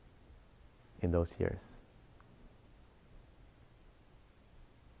in those years,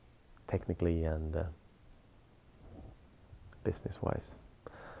 technically and business-wise.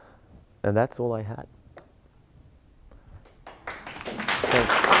 And that's all I had.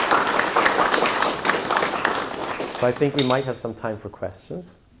 Thanks. So I think we might have some time for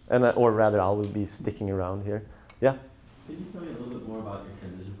questions, and or rather, I will be sticking around here. Yeah? Can you tell me a little bit more about your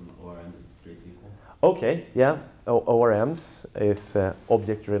transition from ORM to straight SQL? Okay, yeah. ORMs is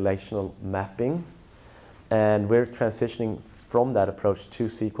object relational mapping, and we're transitioning from that approach to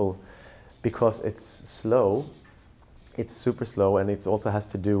SQL because it's slow. It's super slow, and it also has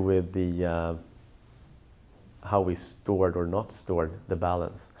to do with the how we stored or not stored the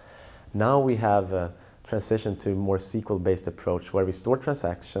balance. Now we have transitioned to a more SQL-based approach where we store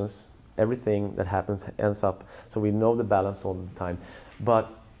transactions. Everything that happens ends up, so we know the balance all the time. But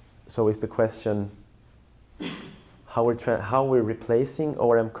so is the question how we're replacing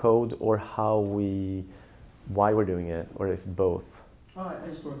ORM code, or why we're doing it, or is it both? Oh, I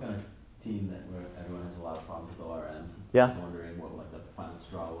just work on a team where everyone has a lot of problems with ORMs. Yeah. I was wondering what like the final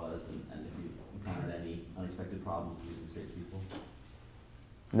straw was, and if you encountered any unexpected problems using straight SQL.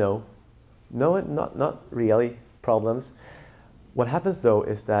 No, not really problems. What happens though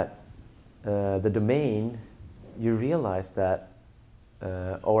is that the domain, you realize that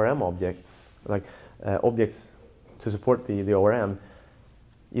ORM objects, like objects to support the ORM,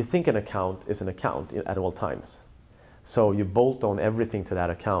 you think an account is an account at all times. So you bolt on everything to that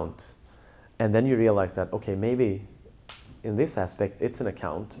account, and then you realize that, okay, maybe in this aspect it's an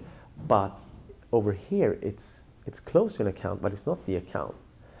account, but over here it's close to an account, but it's not the account.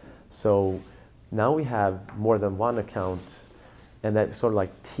 So now we have more than one account, and that's sort of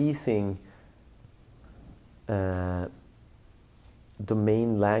like teasing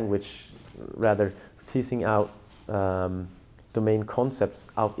domain language, rather teasing out domain concepts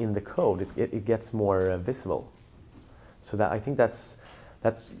out in the code. It gets more visible. So that I think that's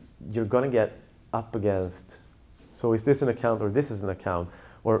you're gonna get up against. So is this an account or this is an account,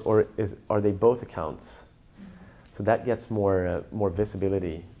 or are they both accounts? So that gets more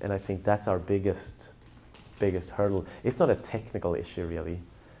visibility, and I think that's our biggest hurdle. It's not a technical issue really.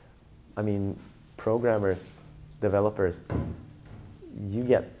 I mean, programmers, developers, you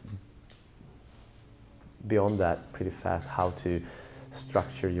get beyond that pretty fast how to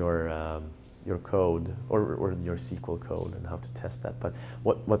structure your your code or your SQL code and how to test that. But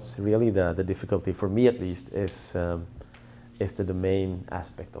what's really the difficulty, for me at least, is the domain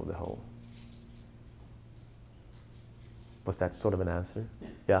aspect of the whole. Was that sort of an answer?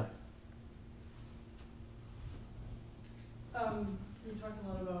 Yeah? You talked a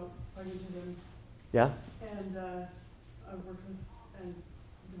lot about pragmatism. Yeah? And I've worked with and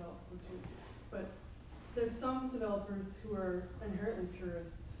developed with too. But there's some developers who are inherently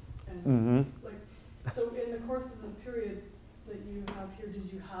purists. And so in the course of the period that you have here, did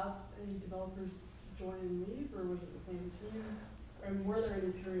you have any developers join and leave, or was it the same team? And were there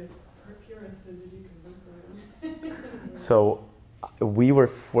any purists and did you convert them? So we were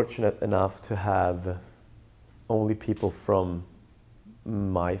fortunate enough to have only people from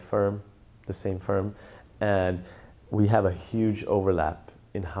my firm, the same firm, and we have a huge overlap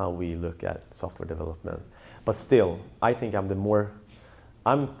in how we look at software development. But still, I think I'm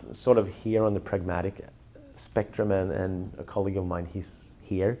sort of here on the pragmatic spectrum, and a colleague of mine, he's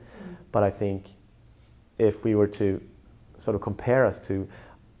here. But I think if we were to sort of compare us to,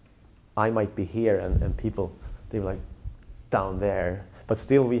 I might be here and people, they were like down there. But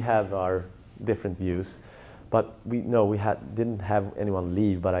still we have our different views. But didn't have anyone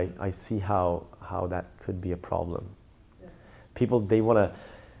leave, but I see how that could be a problem. Yeah. People, they want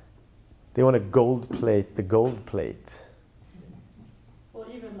to gold plate the gold plate. Well,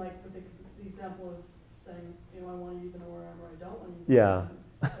 even like with the example of saying, I want to use an ORM or I don't want to use Yeah. an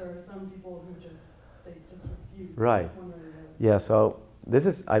ORM. There are some people who they just refuse. Right. One way or the other. Yeah, so this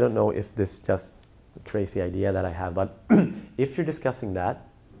is, I don't know if this is just a crazy idea that I have, but if you're discussing that,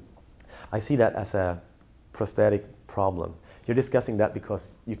 I see that as a prosthetic problem. You're discussing that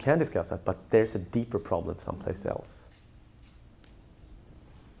because you can discuss that, but there's a deeper problem someplace else.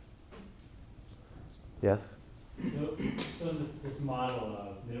 Yes? So this model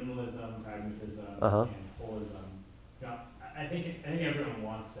of minimalism, pragmatism, Uh-huh. and holism, I think everyone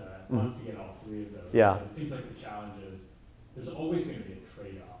wants to get all three of those. Yeah. But it seems like the challenge is there's always going to be a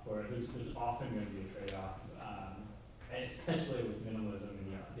trade-off, or there's often going to be a trade-off, and especially with minimalism and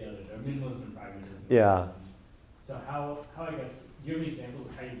the other, minimalism and pragmatism. Yeah. So how I guess, do you have any examples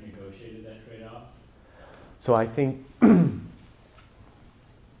of how you've negotiated that trade-off? So I think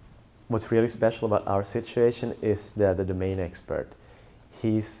what's really special about our situation is the domain expert.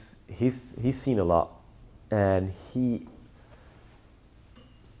 He's seen a lot, and he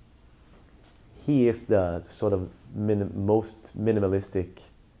is the sort of most minimalistic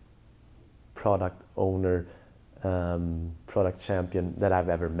product owner, product champion that I've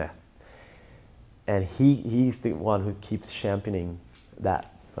ever met. And he's the one who keeps championing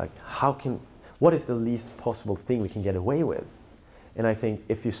that. Like, what is the least possible thing we can get away with? And I think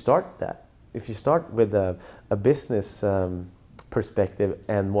if you start with a business perspective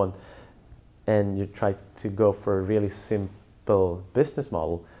and you try to go for a really simple business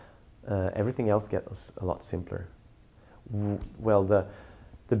model, everything else gets a lot simpler. Well,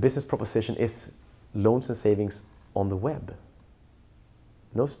 the business proposition is loans and savings on the web.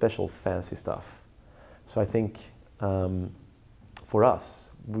 No special fancy stuff. So I think for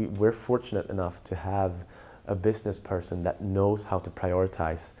us, we're fortunate enough to have a business person that knows how to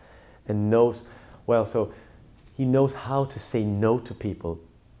prioritize and knows, so he knows how to say no to people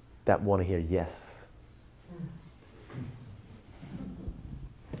that want to hear yes.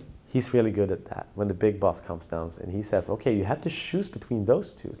 He's really good at that. When the big boss comes down and he says, okay, you have to choose between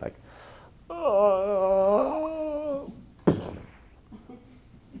those two. Like, oh.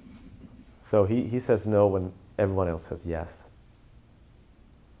 So he says no when everyone else says yes.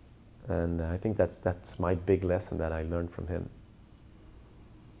 And I think that's my big lesson that I learned from him.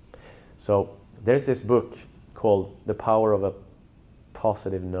 So there's this book called The Power of a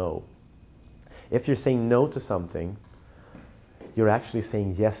Positive No. If you're saying no to something, you're actually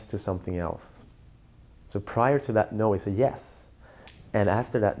saying yes to something else. So prior to that no is a yes. And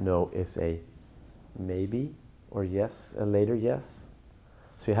after that no is a maybe or yes, a later yes.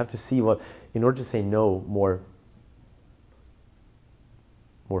 So you have to see in order to say no more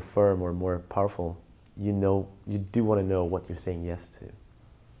firm or more powerful, you do want to know what you're saying yes to.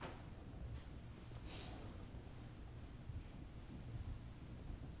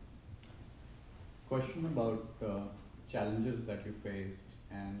 Question about challenges that you faced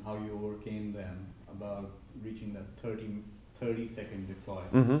and how you overcame them, about reaching that 30-second deploy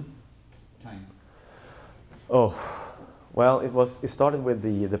time. Oh, well, it started with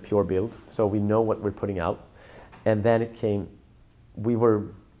the pure build, so we know what we're putting out, and then we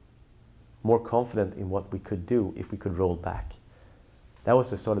were more confident in what we could do if we could roll back. That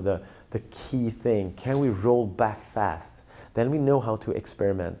was the key thing. Can we roll back fast? then we know how to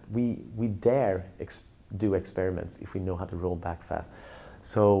experiment. We dare do experiments if we know how to roll back fast.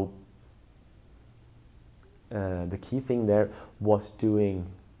 So the key thing there was doing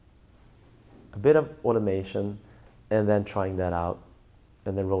a bit of automation and then trying that out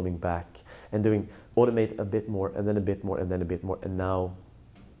and then rolling back and doing automate a bit more and then a bit more and then a bit more, and now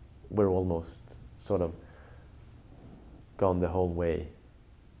we're almost sort of gone the whole way.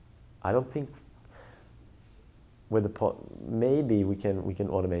 I don't think with the maybe we can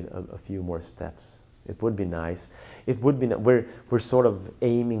automate a few more steps. It would be nice. It would be we're sort of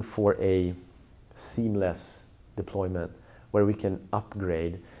aiming for a seamless deployment where we can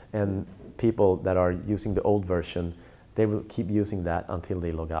upgrade, and people that are using the old version, they will keep using that until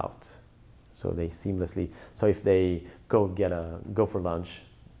they log out. So they seamlessly. So if they go for lunch,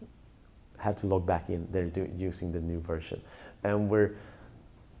 have to log back in, they're using the new version, and we're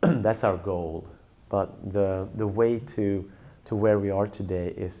that's our goal. But the way to where we are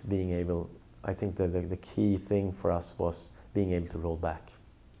today is being able. I think the key thing for us was being able to roll back.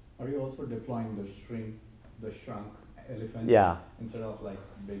 Are you also deploying the shrunk elephants? Yeah. Instead of like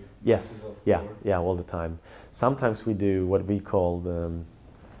big Yes. masses of Yeah. code? Yeah. All the time. Sometimes we do what we call the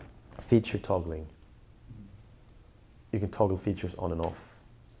feature toggling. You can toggle features on and off.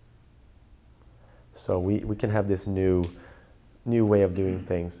 So we can have this new way of doing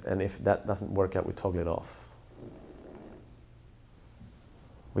things, and if that doesn't work out, we toggle it off.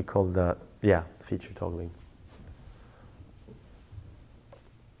 We call that, feature toggling.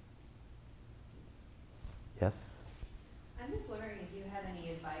 Yes? I'm just wondering if you have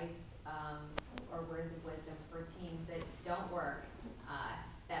any advice or words of wisdom for teams that don't work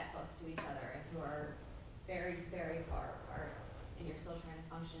that close to each other and who are very, very far apart, and you're still trying to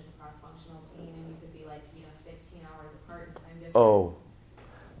function as a cross-functional team, and you could be like, 16 hours apart in time difference. Oh,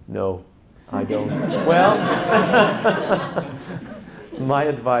 no, I don't. Well, my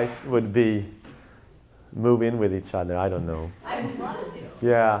advice would be move in with each other. I don't know. I would love to.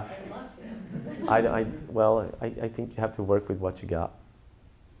 Yeah. I would love to. I think you have to work with what you got.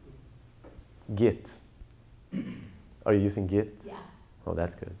 Git. Are you using Git? Yeah. Oh,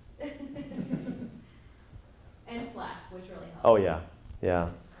 that's good. And Slack, which really helps. Oh, yeah. Yeah.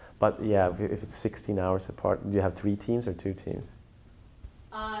 But yeah, if it's 16 hours apart, do you have 3 teams or 2 teams?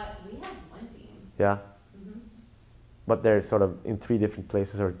 We have 1 team. Yeah. Mm-hmm. But they're sort of in 3 different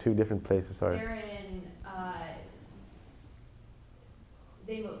places or 2 different places, or? They're in,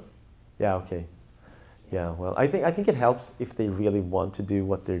 they moved. Yeah, okay. Yeah, well, I think it helps if they really want to do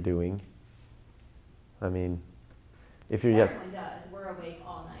what they're doing. I mean, if you're just... Everyone does. We're awake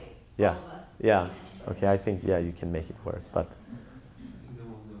all night. Yeah. All of us. Yeah. Okay, I think, you can make it work, but...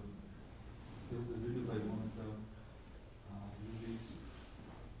 There was the video by one of the UX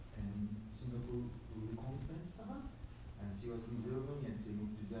in Singapore Ruby conference, and she was in Germany and she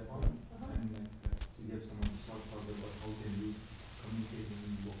moved to Japan, and she gave some short talk about how can you communicate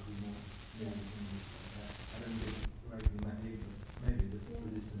and work remote. Yeah. I don't get it right in my head, but maybe this is a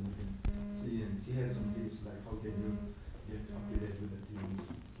suggestion you can see, and she has some tips like how can you get up to date with the teams,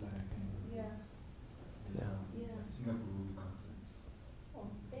 Slack, and Yeah. Singapore Ruby conference.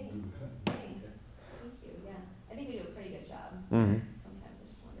 Well, thanks. Thanks. Thank you. Yeah. I think we do a pretty good job. Mhm. Sometimes I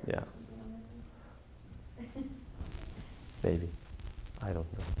just wonder if Yeah. there's something I'm missing. Maybe. I don't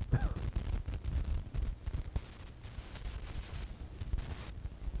know.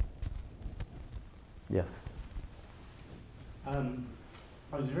 Yes.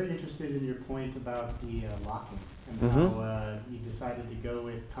 I was very interested in your point about the locking and Mhm. how you decided to go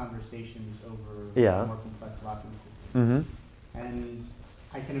with conversations over Yeah. a more complex locking system. Mm-hmm. And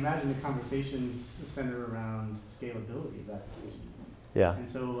I can imagine the conversations center around scalability of that decision. Yeah. And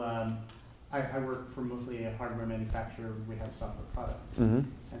so I work for mostly a hardware manufacturer. We have software products. Mm-hmm.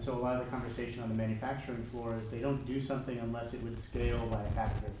 And so a lot of the conversation on the manufacturing floor is they don't do something unless it would scale by a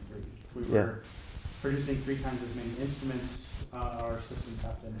factor of 3. If we Yeah. were producing 3 times as many instruments, our systems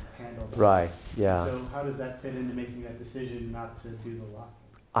have to handle that. Right, yeah. So how does that fit into making that decision not to do the locking?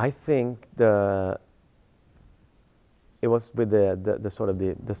 I think it was with the sort of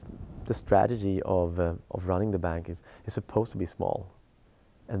the strategy of running the bank is supposed to be small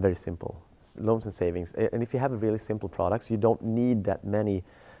and very simple. Loans and savings. And if you have really simple products, you don't need that many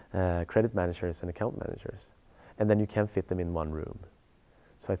credit managers and account managers. And then you can fit them in one room.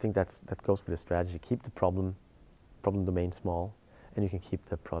 So I think that goes with the strategy. Keep the problem domain small, and you can keep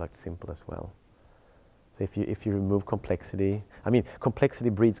the product simple as well. So if you remove complexity, I mean, complexity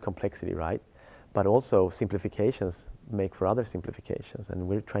breeds complexity, right? But also simplifications make for other simplifications, and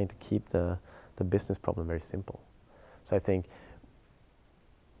we're trying to keep the business problem very simple. So I think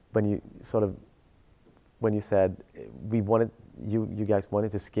when you sort of when you said we wanted, you guys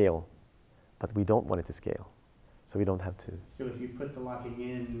wanted to scale, but we don't want it to scale. So we don't have to. So if you put the locking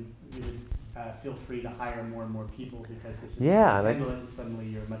in, you would feel free to hire more and more people because this is Yeah, handle it, and suddenly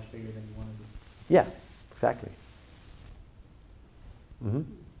you're much bigger than you wanted to be. Yeah, exactly. Mm-hmm.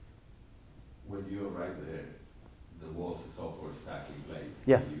 When you arrive there, there was a software stack in place.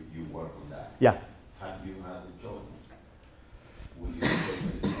 Yes. You work on that. Yeah. Had you had a choice, would you take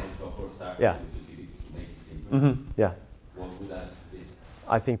a different software stack Yeah. to make it simpler? Mm-hmm. Yeah. What would that be?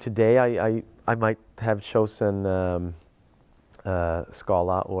 I think today I might have chosen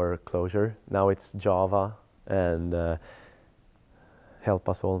Scala or Clojure. Now it's Java and help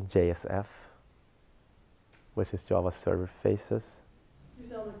us all JSF, which is Java Server Faces. You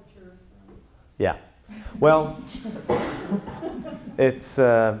sound like a purist now. Yeah. Well, it's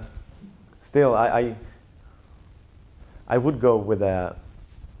still I would go with a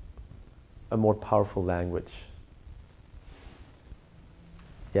more powerful language.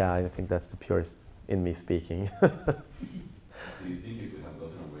 Yeah, I think that's the purist in me speaking. Do you think you could have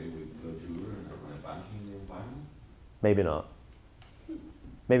gotten away with Clojure in a banking environment? Maybe not.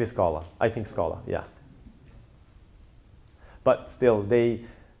 Maybe Scala. I think Scala, yeah. But still,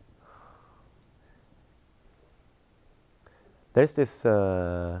 there's this,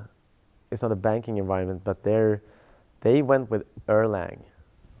 it's not a banking environment, but they went with Erlang.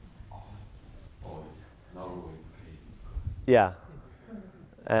 Oh, it's Norway, okay. Yeah.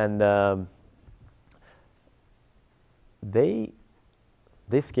 And they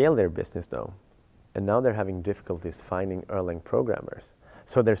scale their business though, and now they're having difficulties finding Erlang programmers,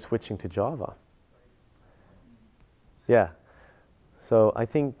 so they're switching to Java. Yeah, so I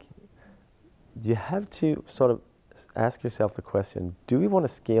think you have to sort of ask yourself the question: do we want to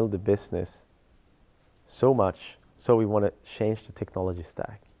scale the business so much so we want to change the technology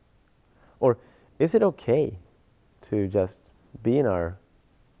stack, or is it okay to just be in our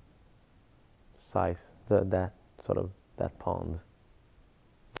size, that pond?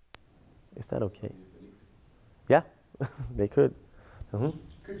 Is that okay? Yeah, they could. Mm-hmm.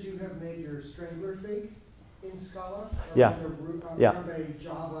 Could you have made your strangler fake in Scala? Yeah. Yeah. Around a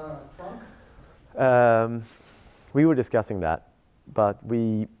Java trunk? We were discussing that, but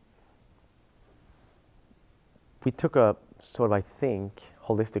we took a sort of, I think,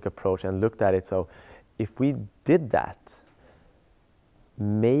 holistic approach and looked at it. So if we did that,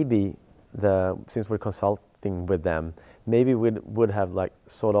 maybe since we're consulting with them, maybe we would have like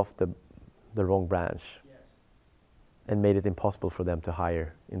sawed off the wrong branch. Yes. And made it impossible for them to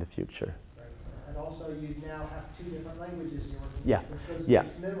hire in the future. Right. And also you now have two different languages you're working Yeah. with, which goes Yeah.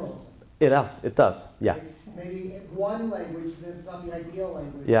 against minimalism. It does, yeah. Like maybe one language that's not the ideal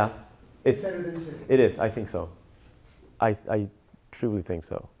language. Yeah, It's better than two. it is, I think so. I truly think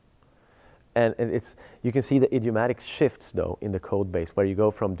so. And it's, you can see the idiomatic shifts though in the code base, where you go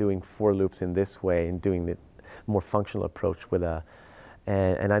from doing for loops in this way and doing the more functional approach with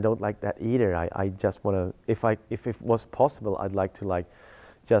and I don't like that either. I just want to, if it was possible, I'd like to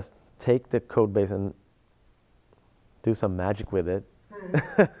just take the code base and do some magic with it.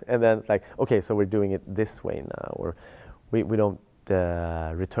 And then it's like, okay, so we're doing it this way now, or we don't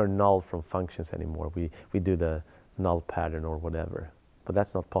return null from functions anymore. We do the null pattern or whatever, but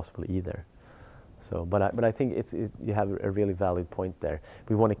that's not possible either. So, but I think you have a really valid point there.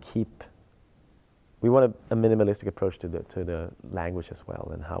 We want a minimalistic approach to the language as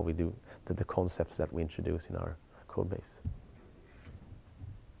well, and how we do the concepts that we introduce in our code base.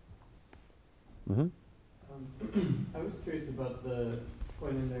 Mm-hmm. I was curious about the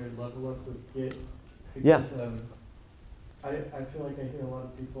point in there, level up with Git, because Yeah. I feel like I hear a lot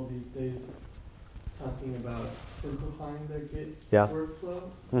of people these days talking about simplifying their Git Yeah. workflow,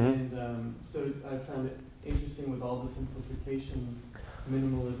 Mm-hmm. and so I found it interesting with all the simplification,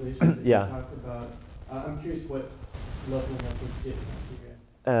 minimalization that Yeah. you talk about. I'm curious what leveling up with Git meant to you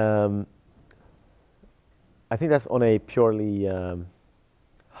guys. I think that's on a purely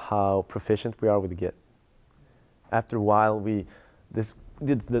how proficient we are with Git. After a while, we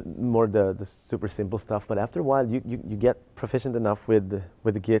did the super simple stuff, but after a while, you get proficient enough with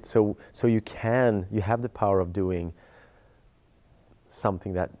the Git, so you have the power of doing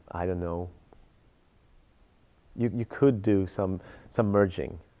something that, I don't know, you could do some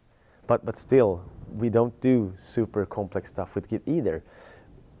merging, but still, we don't do super complex stuff with Git either.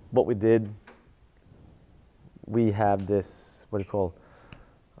 What we did, we have this, what do you call,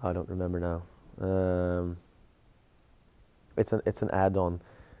 I don't remember now. It's an add-on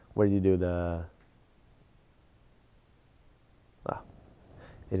where you do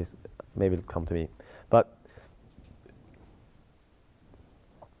it is, maybe it'll come to me, but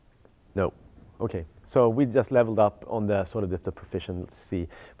no, okay. So we just leveled up on the sort of the proficiency.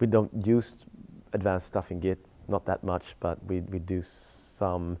 We don't use advanced stuff in Git, not that much, but we do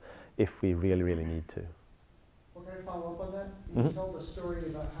some if we really, really need to. Well, can I follow up on that? You told a story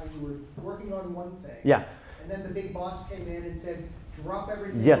about how you were working on one thing. Yeah. And then the big boss came in and said, drop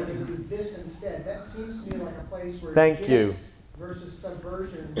everything, Yes. we're going to do this instead. That seems to me like a place where Thank Git you. versus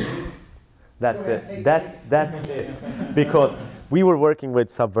Subversion. That's Go ahead, it. take That's it. Because we were working with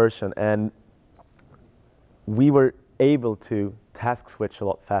Subversion and we were able to task switch a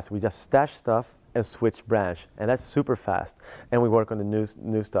lot faster. We just stash stuff and switch branch, and that's super fast. And we work on the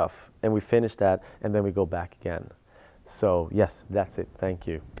new stuff, and we finish that, and then we go back again. So yes, that's it. Thank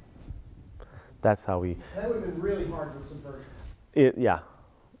you. That's how we. That would have been really hard with Subversion. Yeah.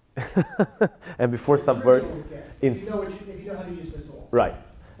 And before Subversion, if you know how to use the tool. right.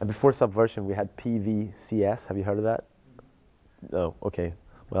 And before Subversion, we had PVCS. Have you heard of that? No. Okay.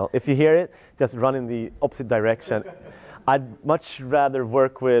 Well, if you hear it, just run in the opposite direction. I'd much rather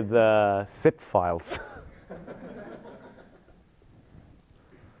work with zip files.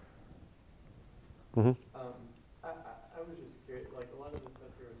 Mm-hmm. I was just curious, like a lot of the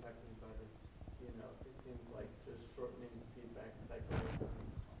stuff you were talking about is, you know, it seems like just shortening feedback cycles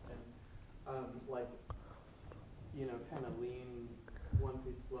and like, you know, kind of lean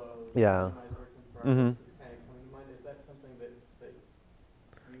one-piece flow, Yeah. minimize work in progress is kind of coming to mind. Is that something that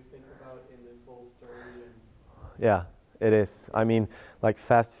you think about in this whole story? And Yeah, it is. I mean, like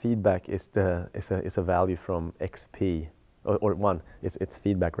fast feedback is a value from XP, or one. It's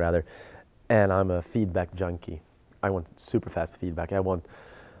feedback rather, and I'm a feedback junkie. I want super fast feedback. I want,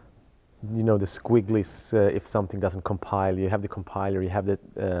 you know, the squigglies if something doesn't compile. You have the compiler. You have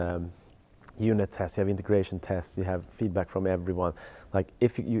the unit test. You have integration tests. You have feedback from everyone. Like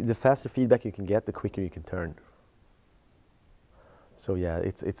if the faster feedback you can get, the quicker you can turn. So yeah,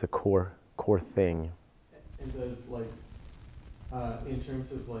 it's a core thing. And does like, in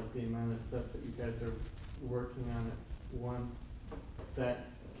terms of like the amount of stuff that you guys are working on at once, that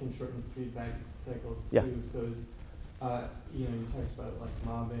can shorten feedback cycles Yeah. too. So is, you know, you talked about like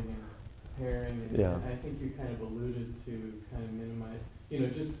mobbing and pairing, and, Yeah. and I think you kind of alluded to kind of minimize, you know,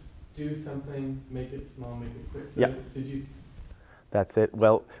 just do something, make it small, make it quick. So Yeah. did you? That's it.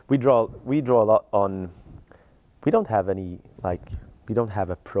 Well, we draw a lot on. We don't have any like. We don't have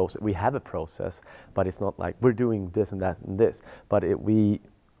a process. We have a process, but it's not like we're doing this and that and this. But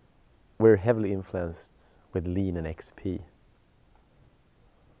we're heavily influenced with Lean and XP.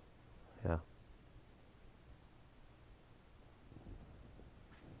 Yeah.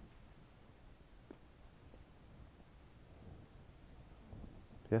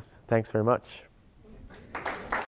 Yes. Thanks very much.